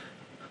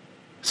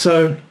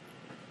 So,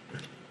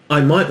 I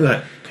might,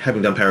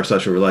 having done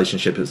parasocial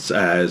relationships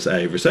as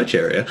a research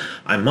area,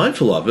 I'm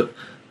mindful of it,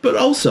 but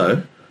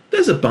also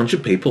there's a bunch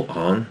of people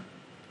on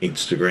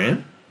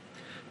Instagram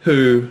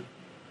who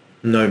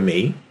know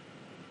me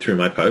through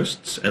my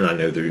posts, and I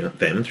know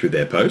them through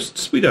their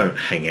posts. We don't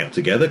hang out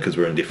together because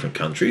we're in different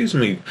countries,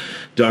 and we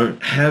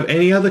don't have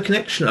any other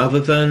connection other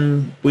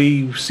than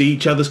we see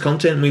each other's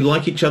content and we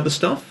like each other's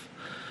stuff,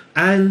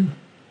 and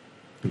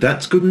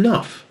that's good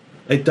enough.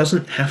 It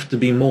doesn't have to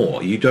be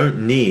more. You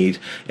don't need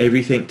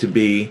everything to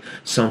be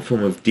some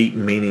form of deep,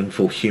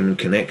 meaningful human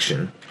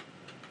connection,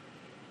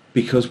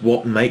 because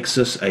what makes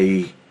us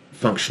a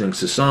functioning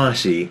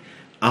society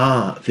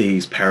are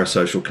these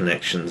parasocial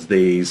connections,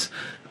 these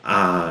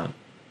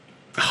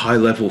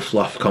high-level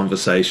fluff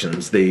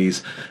conversations,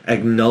 these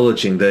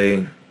acknowledging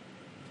and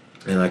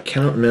I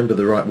cannot remember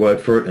the right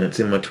word for it, and it's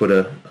in my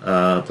Twitter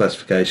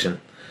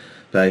classification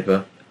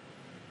paper,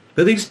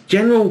 but these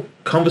general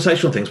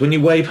conversational things. When you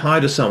wave hi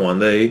to someone,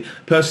 the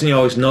person you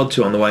always nod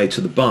to on the way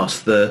to the bus,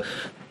 the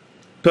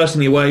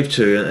person you wave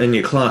to in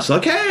your class,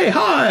 like, hey,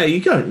 hi,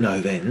 you don't know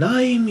their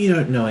name, you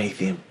don't know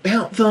anything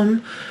about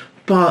them,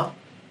 but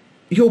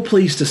you're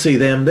pleased to see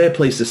them, they're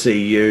pleased to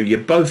see you, you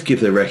both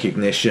give the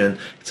recognition.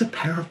 It's a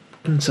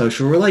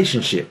parasocial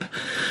relationship.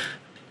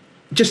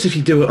 Just if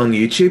you do it on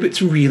YouTube,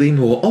 it's really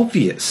more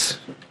obvious.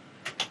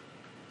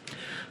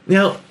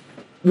 Now,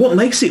 what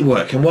makes it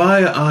work and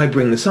why I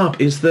bring this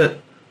up is that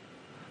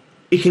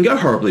it can go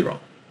horribly wrong,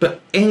 but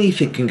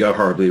anything can go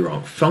horribly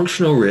wrong.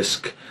 Functional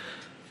risk.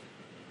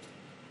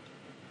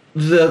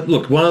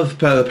 One of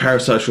the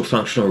parasocial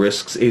functional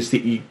risks is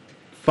that you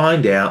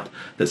find out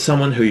that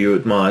someone who you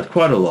admired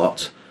quite a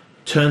lot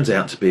turns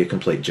out to be a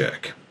complete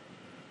jerk.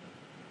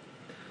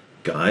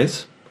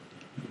 Guys,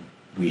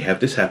 we have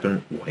this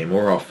happen way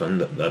more often,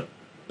 that the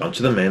bunch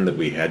of the men that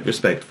we had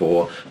respect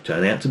for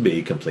turn out to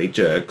be complete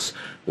jerks.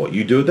 What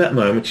you do at that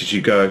moment is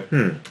you go,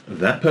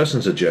 that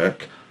person's a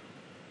jerk.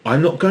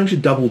 I'm not going to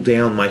double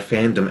down my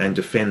fandom and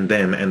defend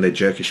them and their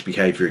jerkish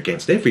behaviour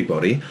against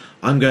everybody.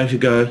 I'm going to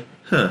go,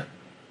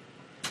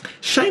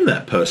 shame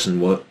that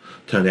person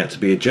turned out to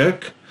be a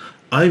jerk.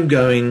 I'm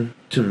going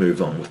to move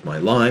on with my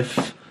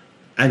life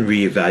and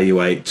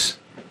reevaluate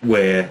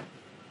where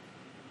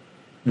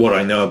what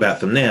I know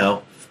about them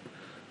now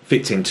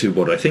fits into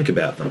what I think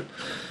about them.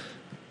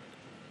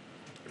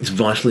 It's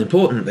vitally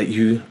important that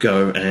you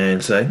go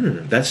and say,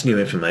 that's new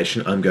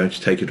information, I'm going to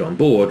take it on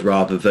board,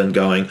 rather than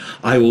going,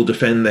 I will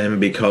defend them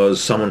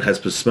because someone has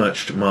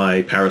besmirched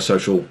my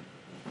parasocial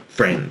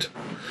friend.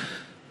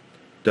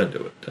 Don't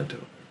do it.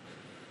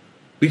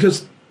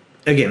 Because,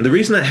 again, the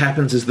reason that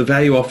happens is the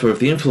value offer of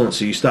the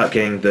influencer, you start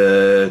getting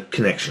the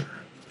connection.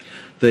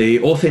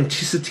 The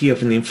authenticity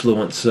of an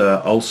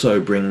influencer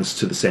also brings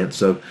to the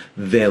sense of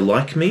they're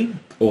like me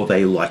or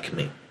they like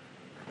me.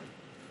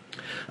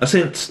 A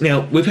sense,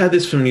 now, we've had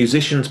this from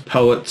musicians,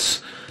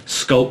 poets,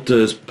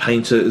 sculptors,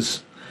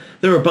 painters.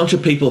 There are a bunch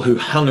of people who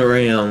hung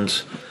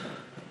around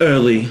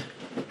early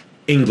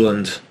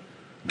England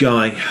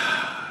going,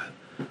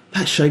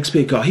 that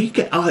Shakespeare guy,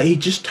 he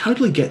just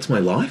totally gets my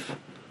life.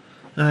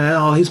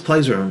 His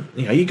plays are,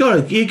 you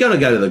gotta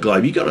go to the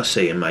Globe. You gotta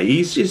see him, mate.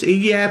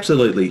 He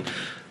absolutely.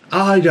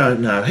 I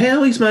don't know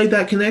how he's made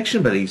that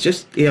connection, but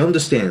he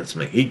understands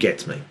me. He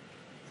gets me.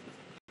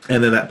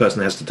 And then that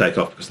person has to take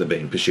off because they're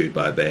being pursued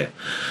by a bear.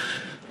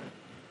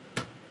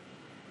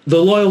 The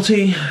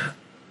loyalty,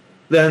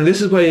 then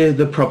this is where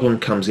the problem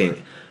comes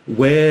in,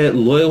 where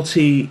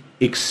loyalty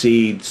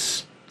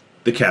exceeds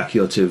the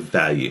calculative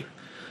value,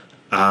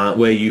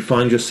 where you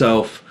find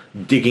yourself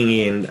digging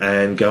in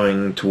and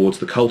going towards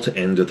the cult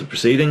end of the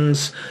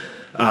proceedings.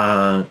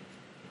 That's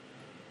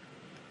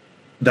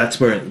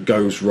where it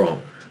goes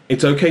wrong.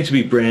 It's okay to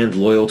be brand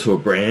loyal to a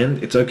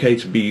brand. It's okay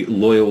to be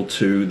loyal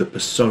to the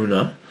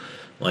persona.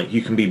 Like,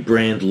 you can be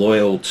brand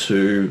loyal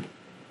to...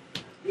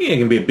 you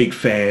can be a big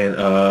fan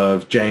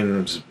of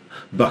James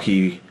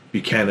Bucky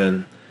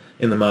Buchanan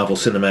in the Marvel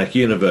Cinematic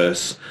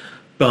Universe,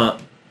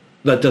 but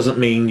that doesn't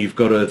mean you've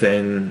got to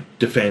then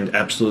defend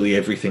absolutely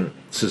everything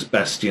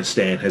Sebastian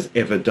Stan has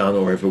ever done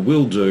or ever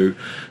will do.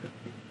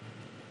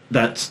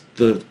 That's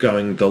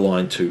going the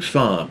line too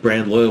far.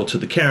 Brand loyal to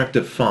the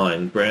character,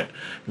 fine.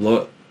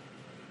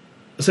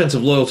 A sense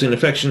of loyalty and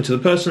affection to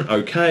the person,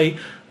 okay.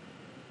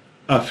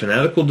 A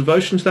fanatical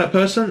devotion to that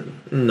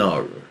person,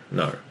 no.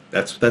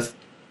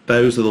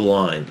 Those are the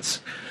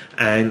lines.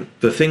 And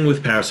the thing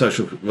with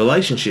parasocial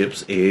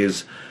relationships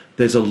is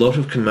there's a lot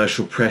of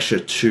commercial pressure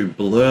to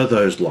blur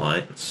those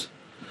lines,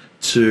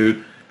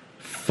 to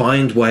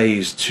find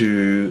ways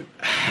to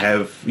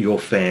have your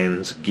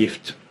fans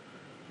gift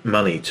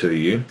money to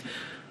you,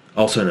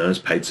 also known as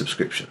paid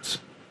subscriptions,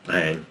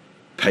 and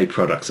pay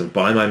products, and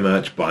buy my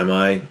merch, buy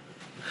my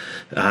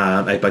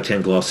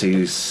 8x10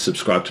 glossies,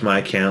 subscribe to my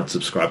account,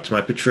 subscribe to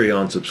my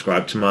Patreon,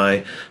 subscribe to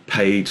my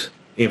paid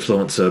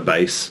influencer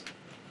base.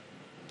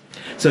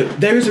 So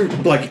there's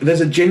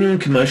a genuine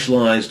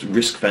commercialized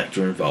risk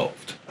factor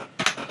involved.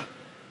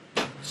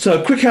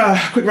 So quick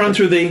run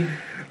through the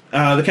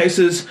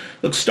cases.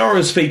 Look, Stora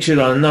is featured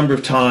on a number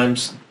of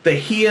times. They're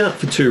here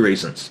for two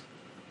reasons.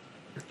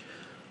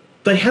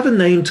 They have a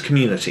named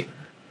community,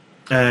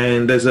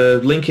 and there's a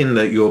link in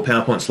your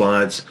PowerPoint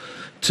slides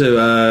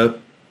to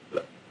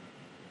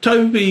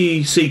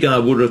Toby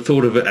Seagar would have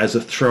thought of it as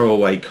a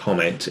throwaway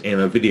comment in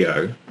a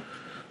video.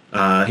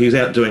 He was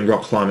out doing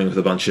rock climbing with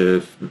a bunch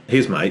of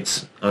his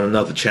mates on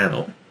another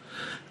channel,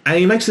 and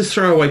he makes this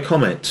throwaway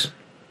comment.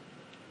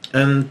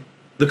 And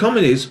the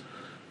comment is,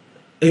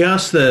 he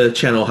asked the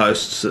channel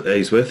hosts that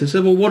he's with, he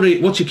said, well,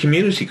 what's your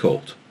community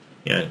called?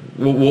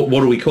 What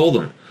do we call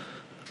them?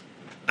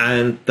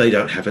 And they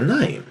don't have a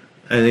name.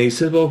 And he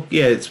said, well,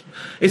 yeah,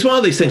 it's one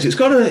of these things. It's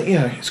got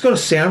to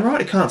sound right.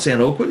 It can't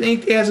sound awkward.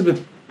 And he has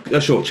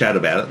a short chat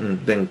about it,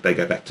 and then they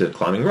go back to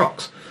climbing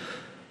rocks.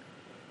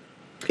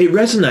 It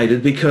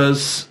resonated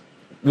because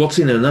what's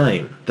in a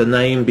name? The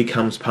name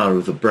becomes part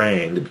of the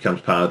brand. It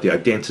becomes part of the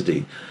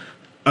identity.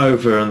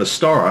 Over on the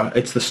Stora,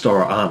 it's the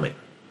Stora Army.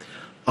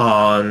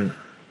 On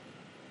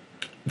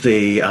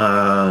the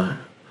How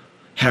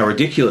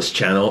Ridiculous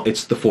channel,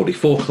 it's the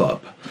 44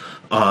 Club.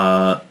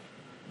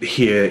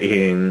 Here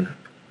in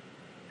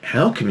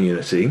our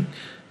community,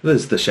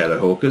 there's the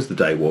Shadowhawkers, the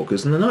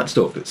Daywalkers, and the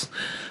Nightstalkers.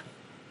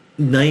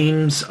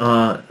 Names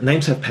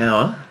have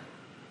power.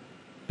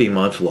 Be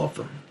mindful of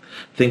them.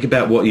 Think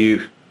about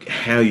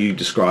how you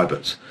describe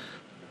it.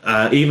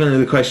 Even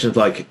the question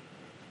of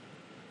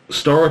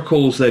Stora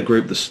calls their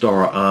group the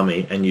Stora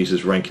Army and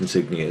uses rank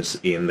insignias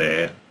in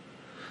there.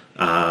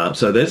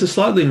 So there's a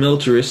slightly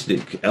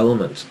militaristic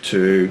element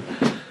to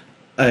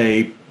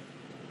a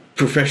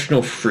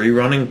professional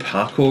free-running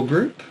parkour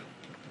group.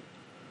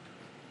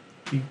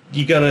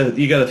 You gotta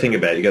think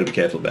about it. You gotta be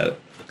careful about it.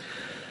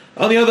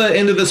 On the other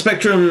end of the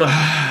spectrum,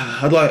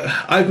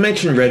 I've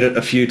mentioned Reddit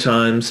a few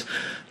times.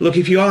 Look,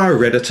 if you are a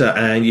Redditor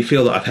and you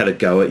feel that I've had a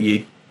go at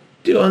you,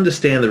 do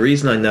understand the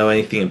reason I know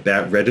anything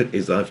about Reddit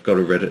is I've got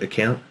a Reddit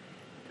account.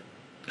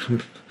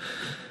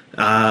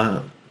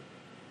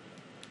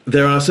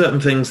 There are certain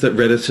things that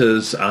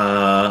Redditors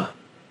are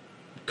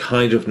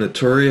kind of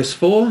notorious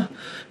for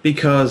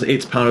because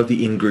it's part of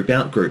the in-group,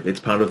 out-group.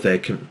 It's part of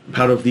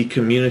the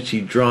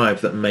community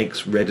drive that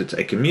makes Reddit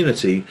a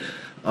community.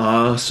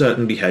 Are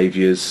certain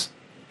behaviours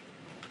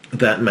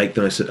that make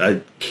them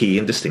a key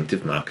and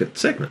distinctive market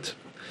segment.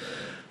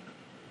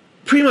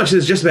 Pretty much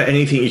there's just about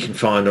anything you can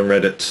find on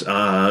Reddit,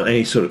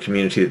 any sort of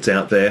community that's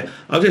out there.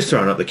 I've just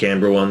thrown up the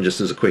Canberra one just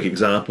as a quick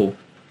example.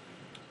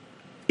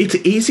 It's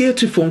easier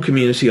to form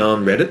community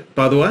on Reddit,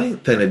 by the way,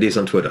 than it is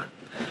on Twitter.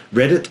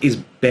 Reddit is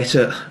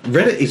better.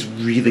 Reddit is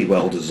really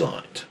well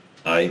designed.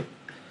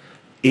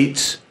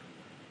 It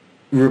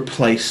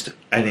replaced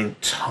an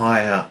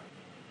entire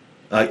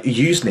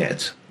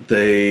Usenet,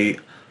 the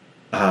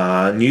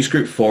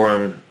newsgroup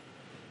forum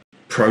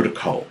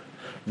protocol.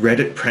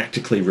 Reddit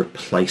practically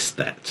replaced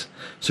that.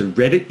 So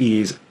Reddit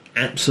is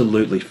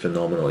absolutely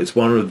phenomenal. It's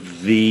one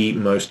of the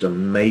most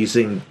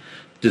amazing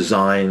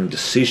design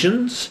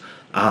decisions,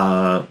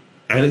 and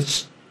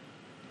there's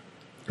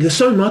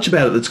so much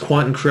about it that's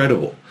quite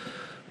incredible.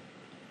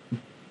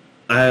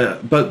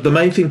 But the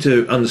main thing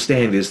to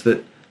understand is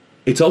that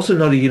it's also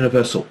not a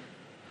universal.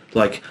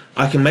 Like,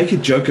 I can make a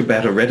joke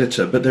about a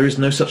Redditor, but there is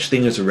no such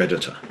thing as a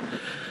Redditor.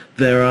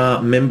 There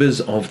are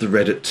members of the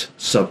Reddit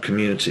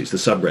sub-communities, the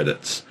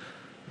subreddits.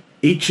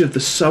 Each of the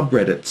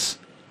subreddits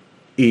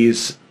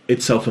is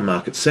itself a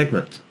market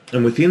segment.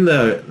 And within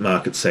the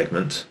market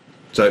segment,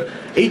 so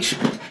each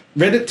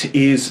Reddit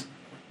is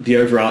the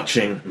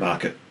overarching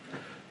market.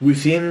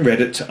 Within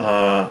Reddit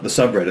are the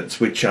subreddits,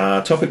 which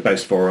are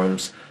topic-based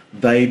forums.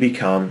 They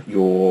become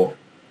your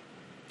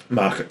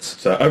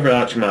markets. So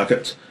overarching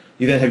market,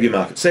 you then have your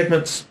market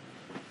segments.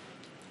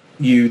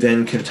 You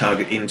then can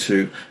target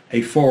into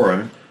a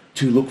forum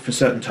to look for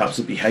certain types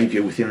of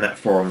behavior within that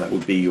forum that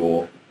would be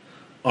your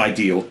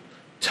ideal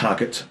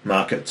target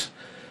market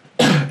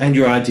and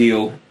your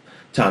ideal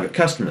target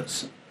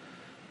customers.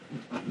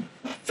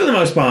 For the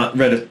most part,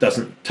 Reddit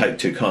doesn't take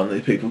too kindly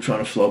to people trying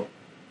to flog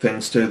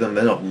things to them.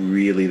 They're not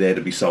really there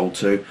to be sold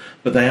to,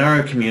 but they are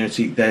a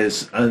community.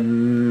 There's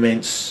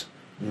immense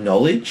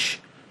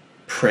knowledge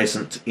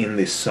present in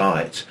this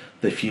site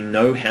that if you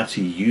know how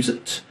to use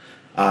it,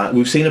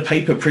 we've seen a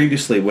paper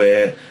previously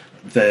where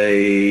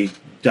the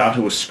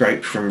data was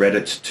scraped from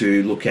Reddit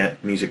to look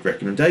at music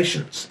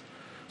recommendations.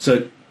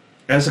 So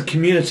as a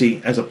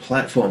community, as a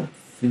platform,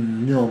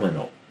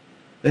 phenomenal.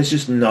 There's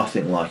just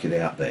nothing like it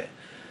out there.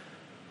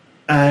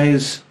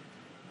 As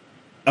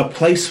a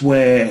place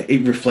where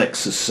it reflects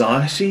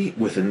society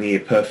with a near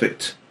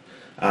perfect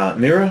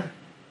mirror,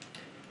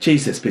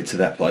 geez, there's bits of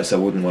that place I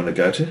wouldn't want to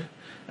go to,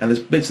 and there's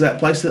bits of that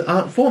place that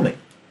aren't for me.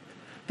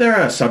 There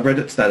are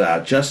subreddits that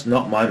are just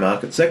not my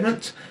market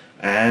segment,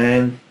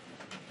 and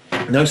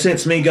no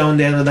sense me going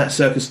down to that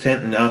circus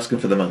tent and asking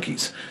for the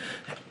monkeys.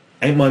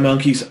 Ain't my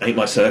monkeys, ain't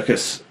my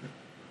circus,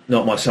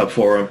 not my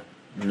sub-forum,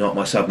 not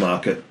my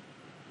sub-market,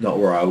 not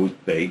where I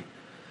would be.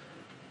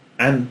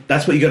 And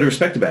that's what you got to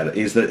respect about it,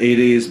 is that it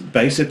is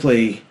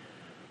basically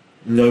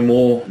no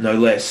more, no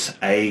less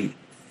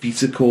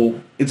it's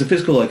a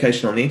physical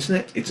location on the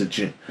internet.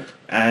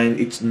 And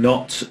it's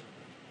not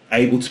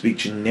able to be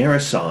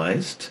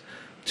genericized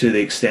to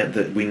the extent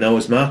that we know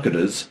as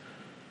marketers,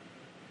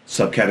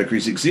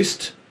 subcategories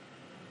exist,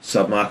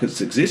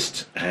 sub-markets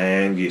exist,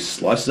 and you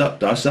slice it up,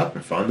 dice up,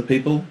 and find the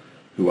people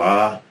who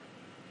are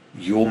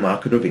your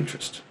market of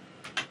interest.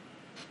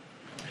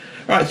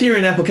 All right, theory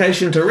and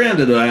application to round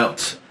it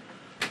out.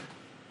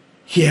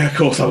 Yeah, of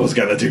course I was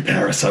going to do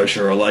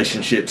parasocial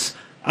relationships.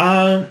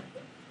 I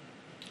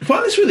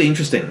find this really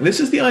interesting. This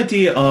is the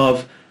idea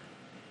of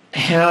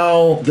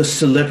how the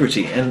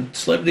celebrity, and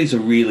celebrity is a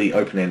really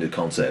open-ended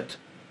concept,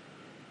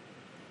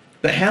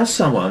 but how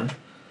someone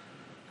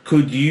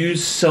could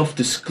use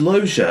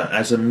self-disclosure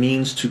as a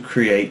means to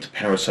create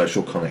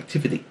parasocial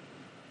connectivity.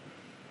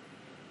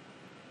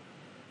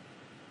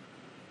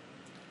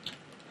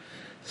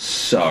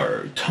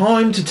 So,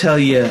 time to tell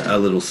you a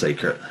little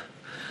secret.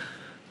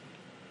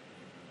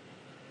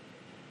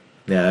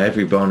 Now,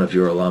 every one of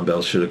your alarm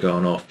bells should have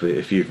gone off, but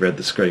if you've read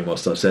the screen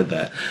whilst I've said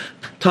that,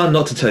 time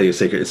not to tell you a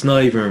secret. It's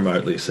not even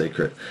remotely a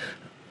secret.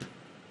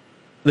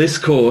 This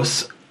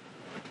course,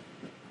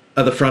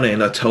 at the front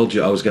end, I told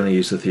you I was going to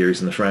use the theories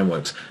and the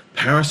frameworks.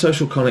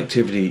 Parasocial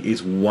connectivity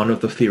is one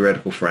of the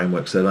theoretical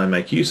frameworks that I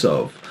make use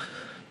of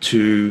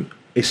to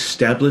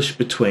establish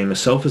between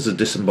myself as a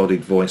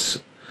disembodied voice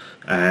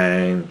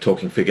and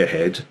talking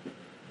figurehead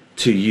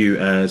to you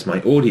as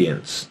my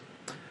audience.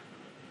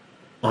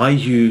 I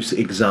use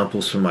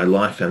examples from my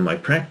life and my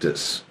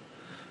practice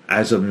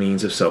as a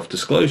means of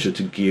self-disclosure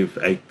to give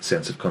a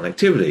sense of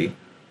connectivity.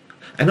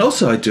 And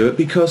also I do it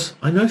because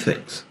I know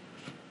things.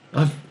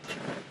 I've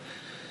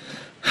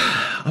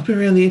been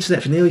around the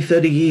internet for nearly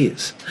 30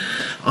 years.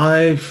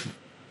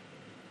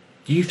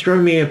 You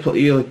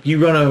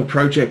run a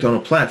project on a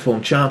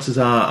platform, chances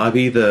are I've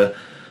either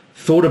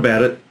thought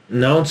about it,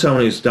 known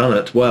someone who's done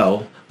it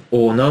well,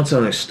 or known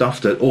someone who's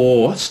stuffed it,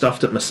 or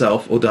stuffed it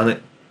myself, or done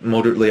it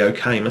moderately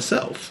okay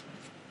myself.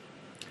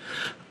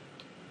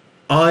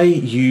 I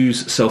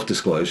use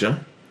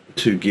self-disclosure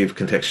to give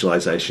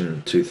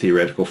contextualization to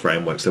theoretical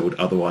frameworks that would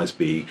otherwise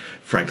be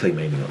frankly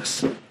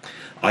meaningless.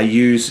 I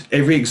use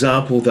every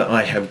example that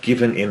I have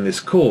given in this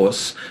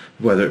course,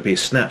 whether it be a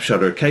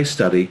snapshot or a case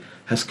study,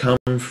 has come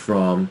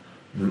from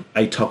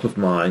a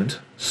top-of-mind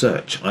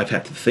search. I've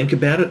had to think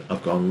about it,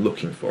 I've gone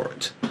looking for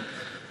it.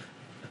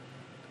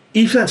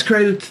 If that's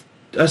created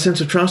a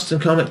sense of trust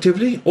and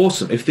connectivity,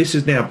 awesome. If this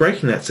is now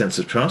breaking that sense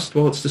of trust,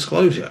 well, it's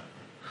disclosure.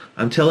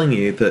 I'm telling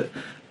you that,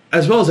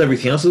 as well as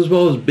everything else, as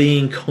well as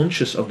being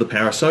conscious of the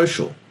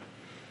parasocial,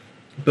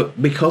 but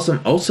because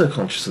I'm also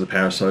conscious of the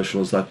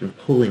parasocial, as I've been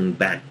pulling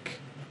back,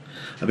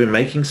 I've been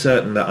making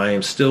certain that I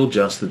am still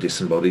just the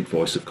disembodied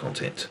voice of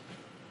content.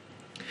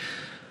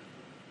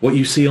 What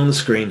you see on the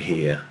screen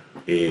here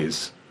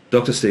is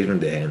Dr. Stephen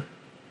Dann,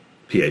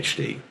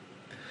 PhD,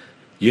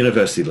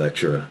 university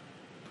lecturer,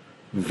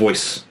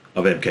 voice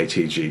of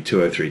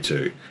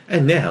MKTG2032,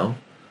 and now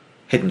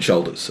head and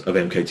shoulders of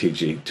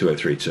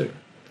MKTG2032.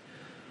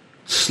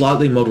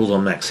 Slightly modelled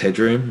on Max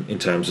Headroom in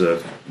terms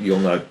of, you'll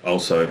note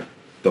also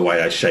the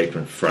way I shape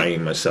and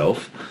frame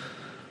myself.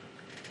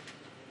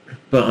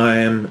 but I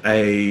am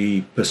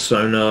a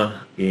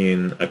persona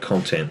in a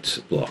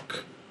content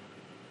block.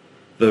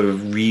 The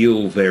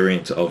real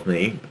variant of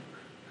me,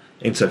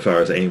 insofar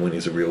as anyone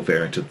is a real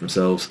variant of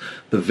themselves,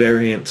 the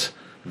variant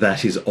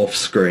that is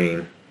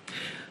off-screen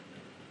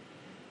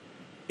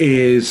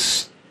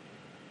is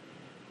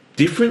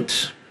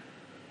different,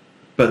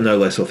 but no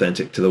less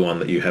authentic to the one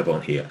that you have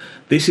on here.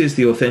 This is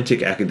the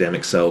authentic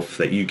academic self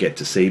that you get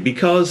to see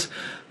because,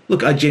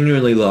 look, I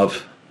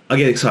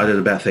get excited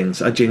about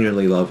things. I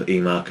genuinely love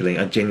e-marketing.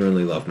 I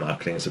genuinely love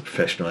marketing as a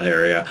professional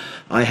area.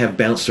 I have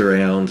bounced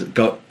around,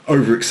 got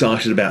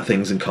overexcited about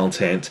things and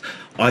content.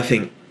 I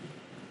think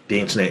the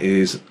internet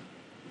is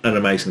an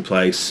amazing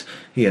place.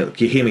 You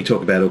hear me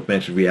talk about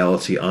augmented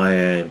reality. I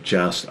am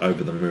just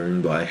over the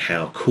moon by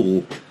how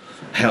cool,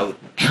 how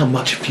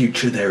much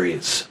future there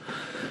is,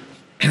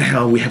 and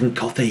how we haven't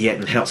got there yet,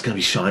 and how it's going to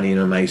be shiny and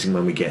amazing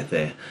when we get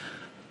there.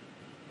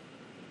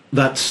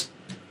 That's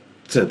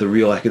the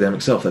real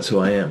academic self. That's who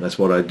I am. That's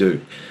what I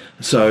do.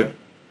 So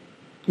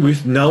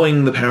with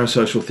knowing the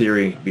parasocial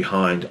theory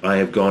behind, I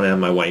have gone out of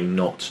my way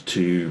not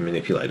to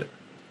manipulate it.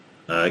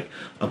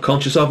 I'm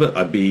conscious of it.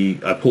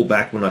 I pull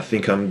back when I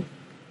think I'm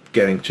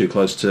getting too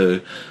close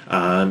to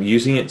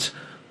using it.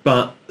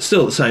 But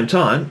still, at the same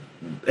time,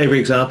 every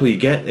example you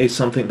get is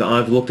something that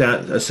I've looked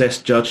at,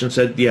 assessed, judged, and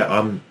said, yeah,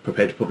 I'm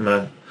prepared to put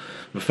my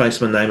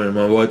face, my name, and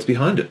my words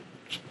behind it.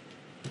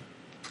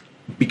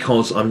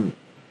 Because I'm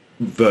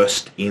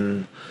versed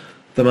in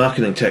the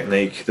marketing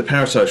technique, the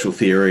parasocial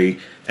theory,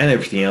 and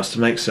everything else to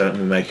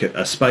make it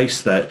a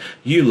space that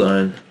you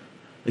learn.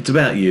 It's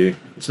about you.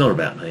 It's not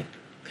about me.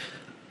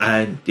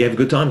 And you have a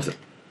good time with it.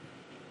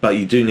 But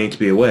you do need to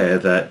be aware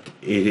that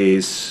it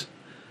is,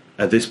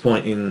 at this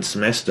point in the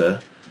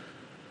semester,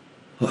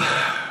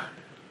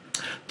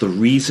 the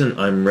reason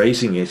I'm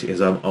raising it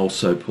is I'm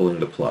also pulling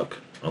the plug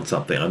on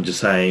something. I'm just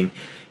saying,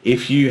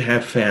 if you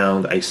have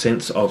found a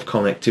sense of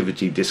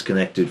connectivity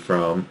disconnected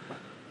from,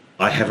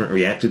 I haven't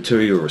reacted to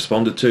you or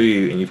responded to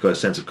you, and you've got a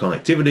sense of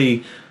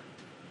connectivity,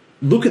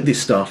 look at this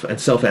stuff and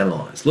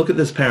self-analyze. Look at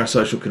this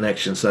parasocial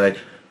connection. Say,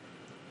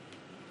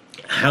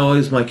 how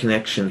is my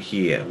connection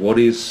here? What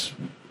is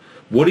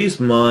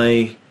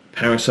my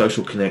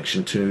parasocial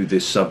connection to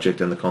this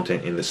subject and the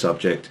content in this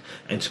subject,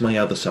 and to my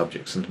other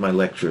subjects, and to my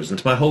lecturers, and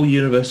to my whole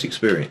university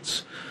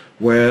experience?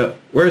 Where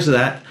is it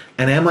at,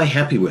 and am I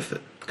happy with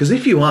it? Because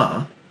if you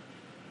are,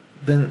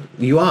 then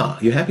you're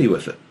happy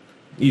with it.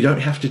 You don't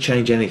have to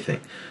change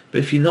anything. But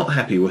if you're not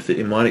happy with it,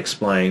 it might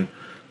explain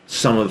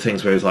some of the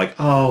things where it's like,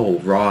 oh,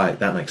 right,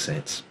 that makes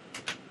sense.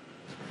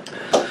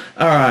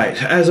 All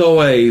right, as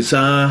always,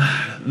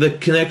 the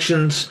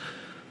connections.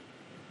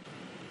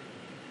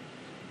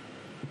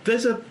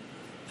 There's a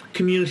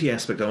community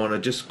aspect I want to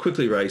just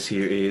quickly raise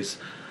here is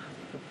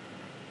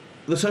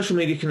the social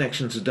media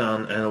connections are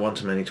done and a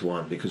one-to-many to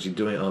one because you're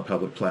doing it on a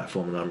public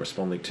platform and I'm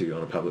responding to you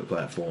on a public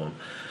platform.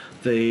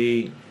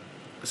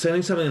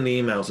 Sending something in the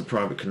email is a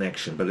private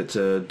connection, but it's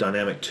a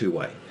dynamic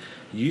two-way.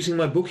 Using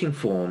my booking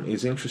form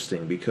is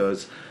interesting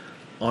because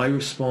I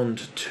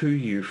respond to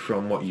you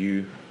from what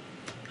you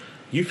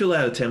fill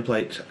out a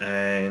template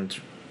and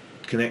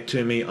connect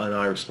to me, and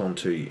I respond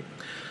to you.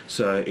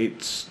 So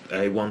it's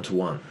a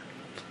one-to-one,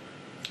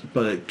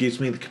 but it gives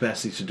me the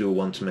capacity to do a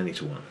one-to-many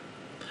to one.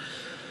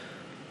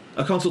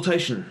 A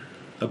consultation,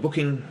 a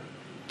booking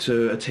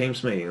to a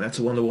Teams meeting, that's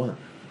a one-to-one.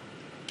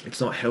 It's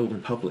not held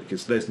in public.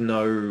 There's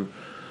no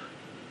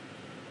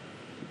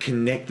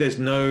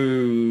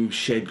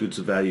shared goods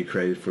of value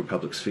created for a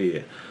public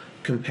sphere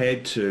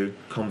compared to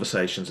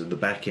conversations at the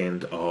back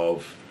end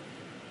of,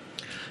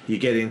 you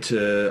get into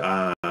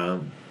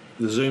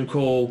the Zoom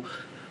call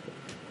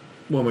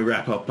when we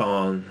wrap up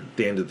on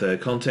the end of the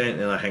content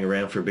and I hang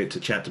around for a bit to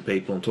chat to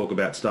people and talk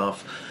about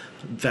stuff.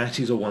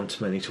 That is a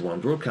one-to-many to one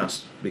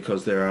broadcast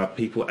because there are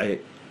people,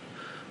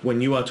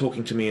 when you are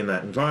talking to me in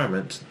that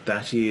environment,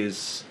 that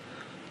is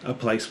a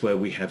place where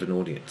we have an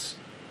audience.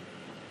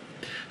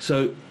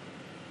 So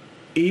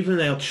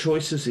even our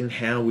choices in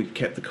how we've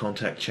kept the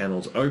contact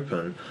channels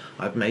open,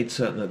 I've made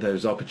certain that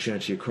there's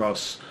opportunity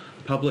across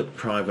public,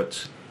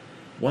 private,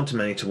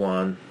 one-to-many to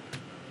one,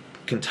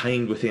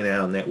 contained within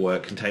our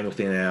network, contained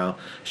within our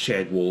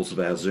shared walls of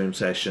our Zoom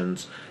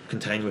sessions,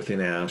 contained within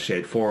our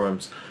shared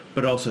forums,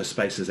 but also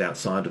spaces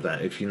outside of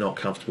that. If you're not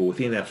comfortable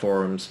within our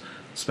forums,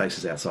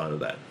 spaces outside of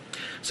that.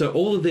 So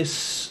all of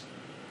this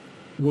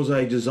was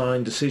a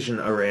design decision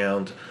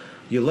around,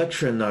 your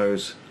lecturer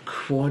knows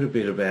quite a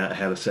bit about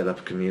how to set up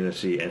a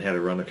community and how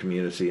to run a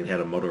community and how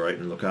to moderate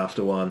and look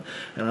after one,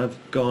 and I've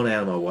gone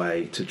out of my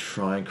way to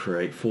try and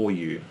create for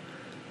you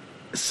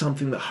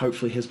something that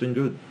hopefully has been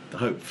good.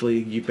 Hopefully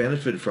you've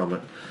benefited from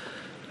it.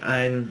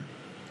 And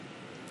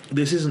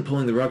this isn't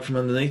pulling the rug from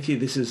underneath you,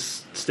 this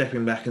is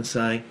stepping back and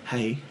saying,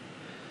 hey,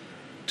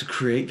 to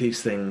create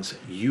these things,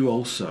 you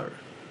also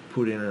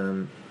put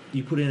in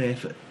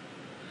effort.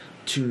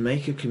 To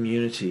make a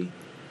community,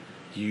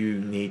 you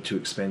need to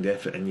expend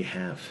effort, and you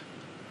have.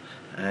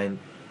 And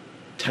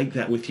take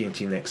that with you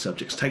into your next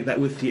subjects. Take that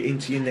with you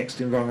into your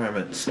next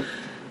environments.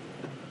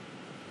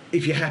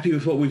 If you're happy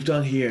with what we've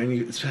done here and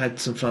you've had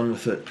some fun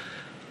with it,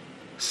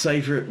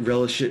 savor it,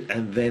 relish it,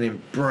 and then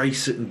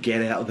embrace it and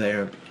get out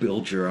there and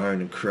build your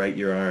own and create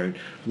your own.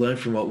 Learn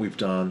from what we've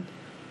done.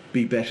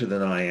 Be better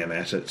than I am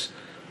at it.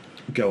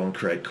 Go and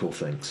create cool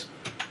things.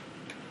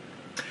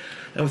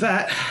 And with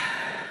that,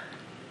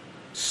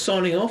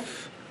 signing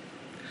off.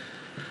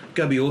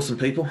 Go be awesome,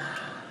 people.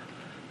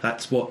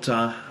 That's what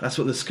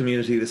this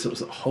community, this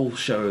whole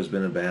show has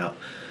been about.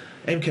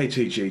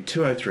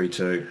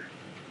 MKTG2032.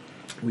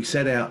 We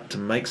set out to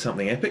make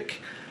something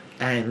epic,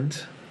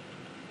 and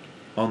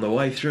on the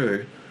way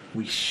through,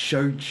 we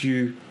showed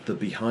you the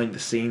behind the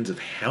scenes of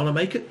how to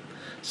make it,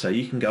 so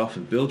you can go off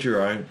and build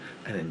your own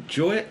and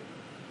enjoy it,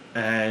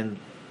 and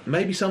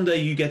maybe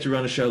someday you get to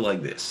run a show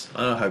like this.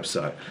 I hope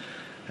so.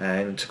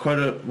 And to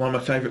quote one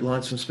of my favourite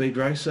lines from Speed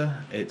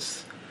Racer,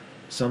 it's,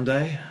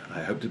 "Someday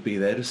I hope to be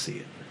there to see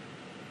it."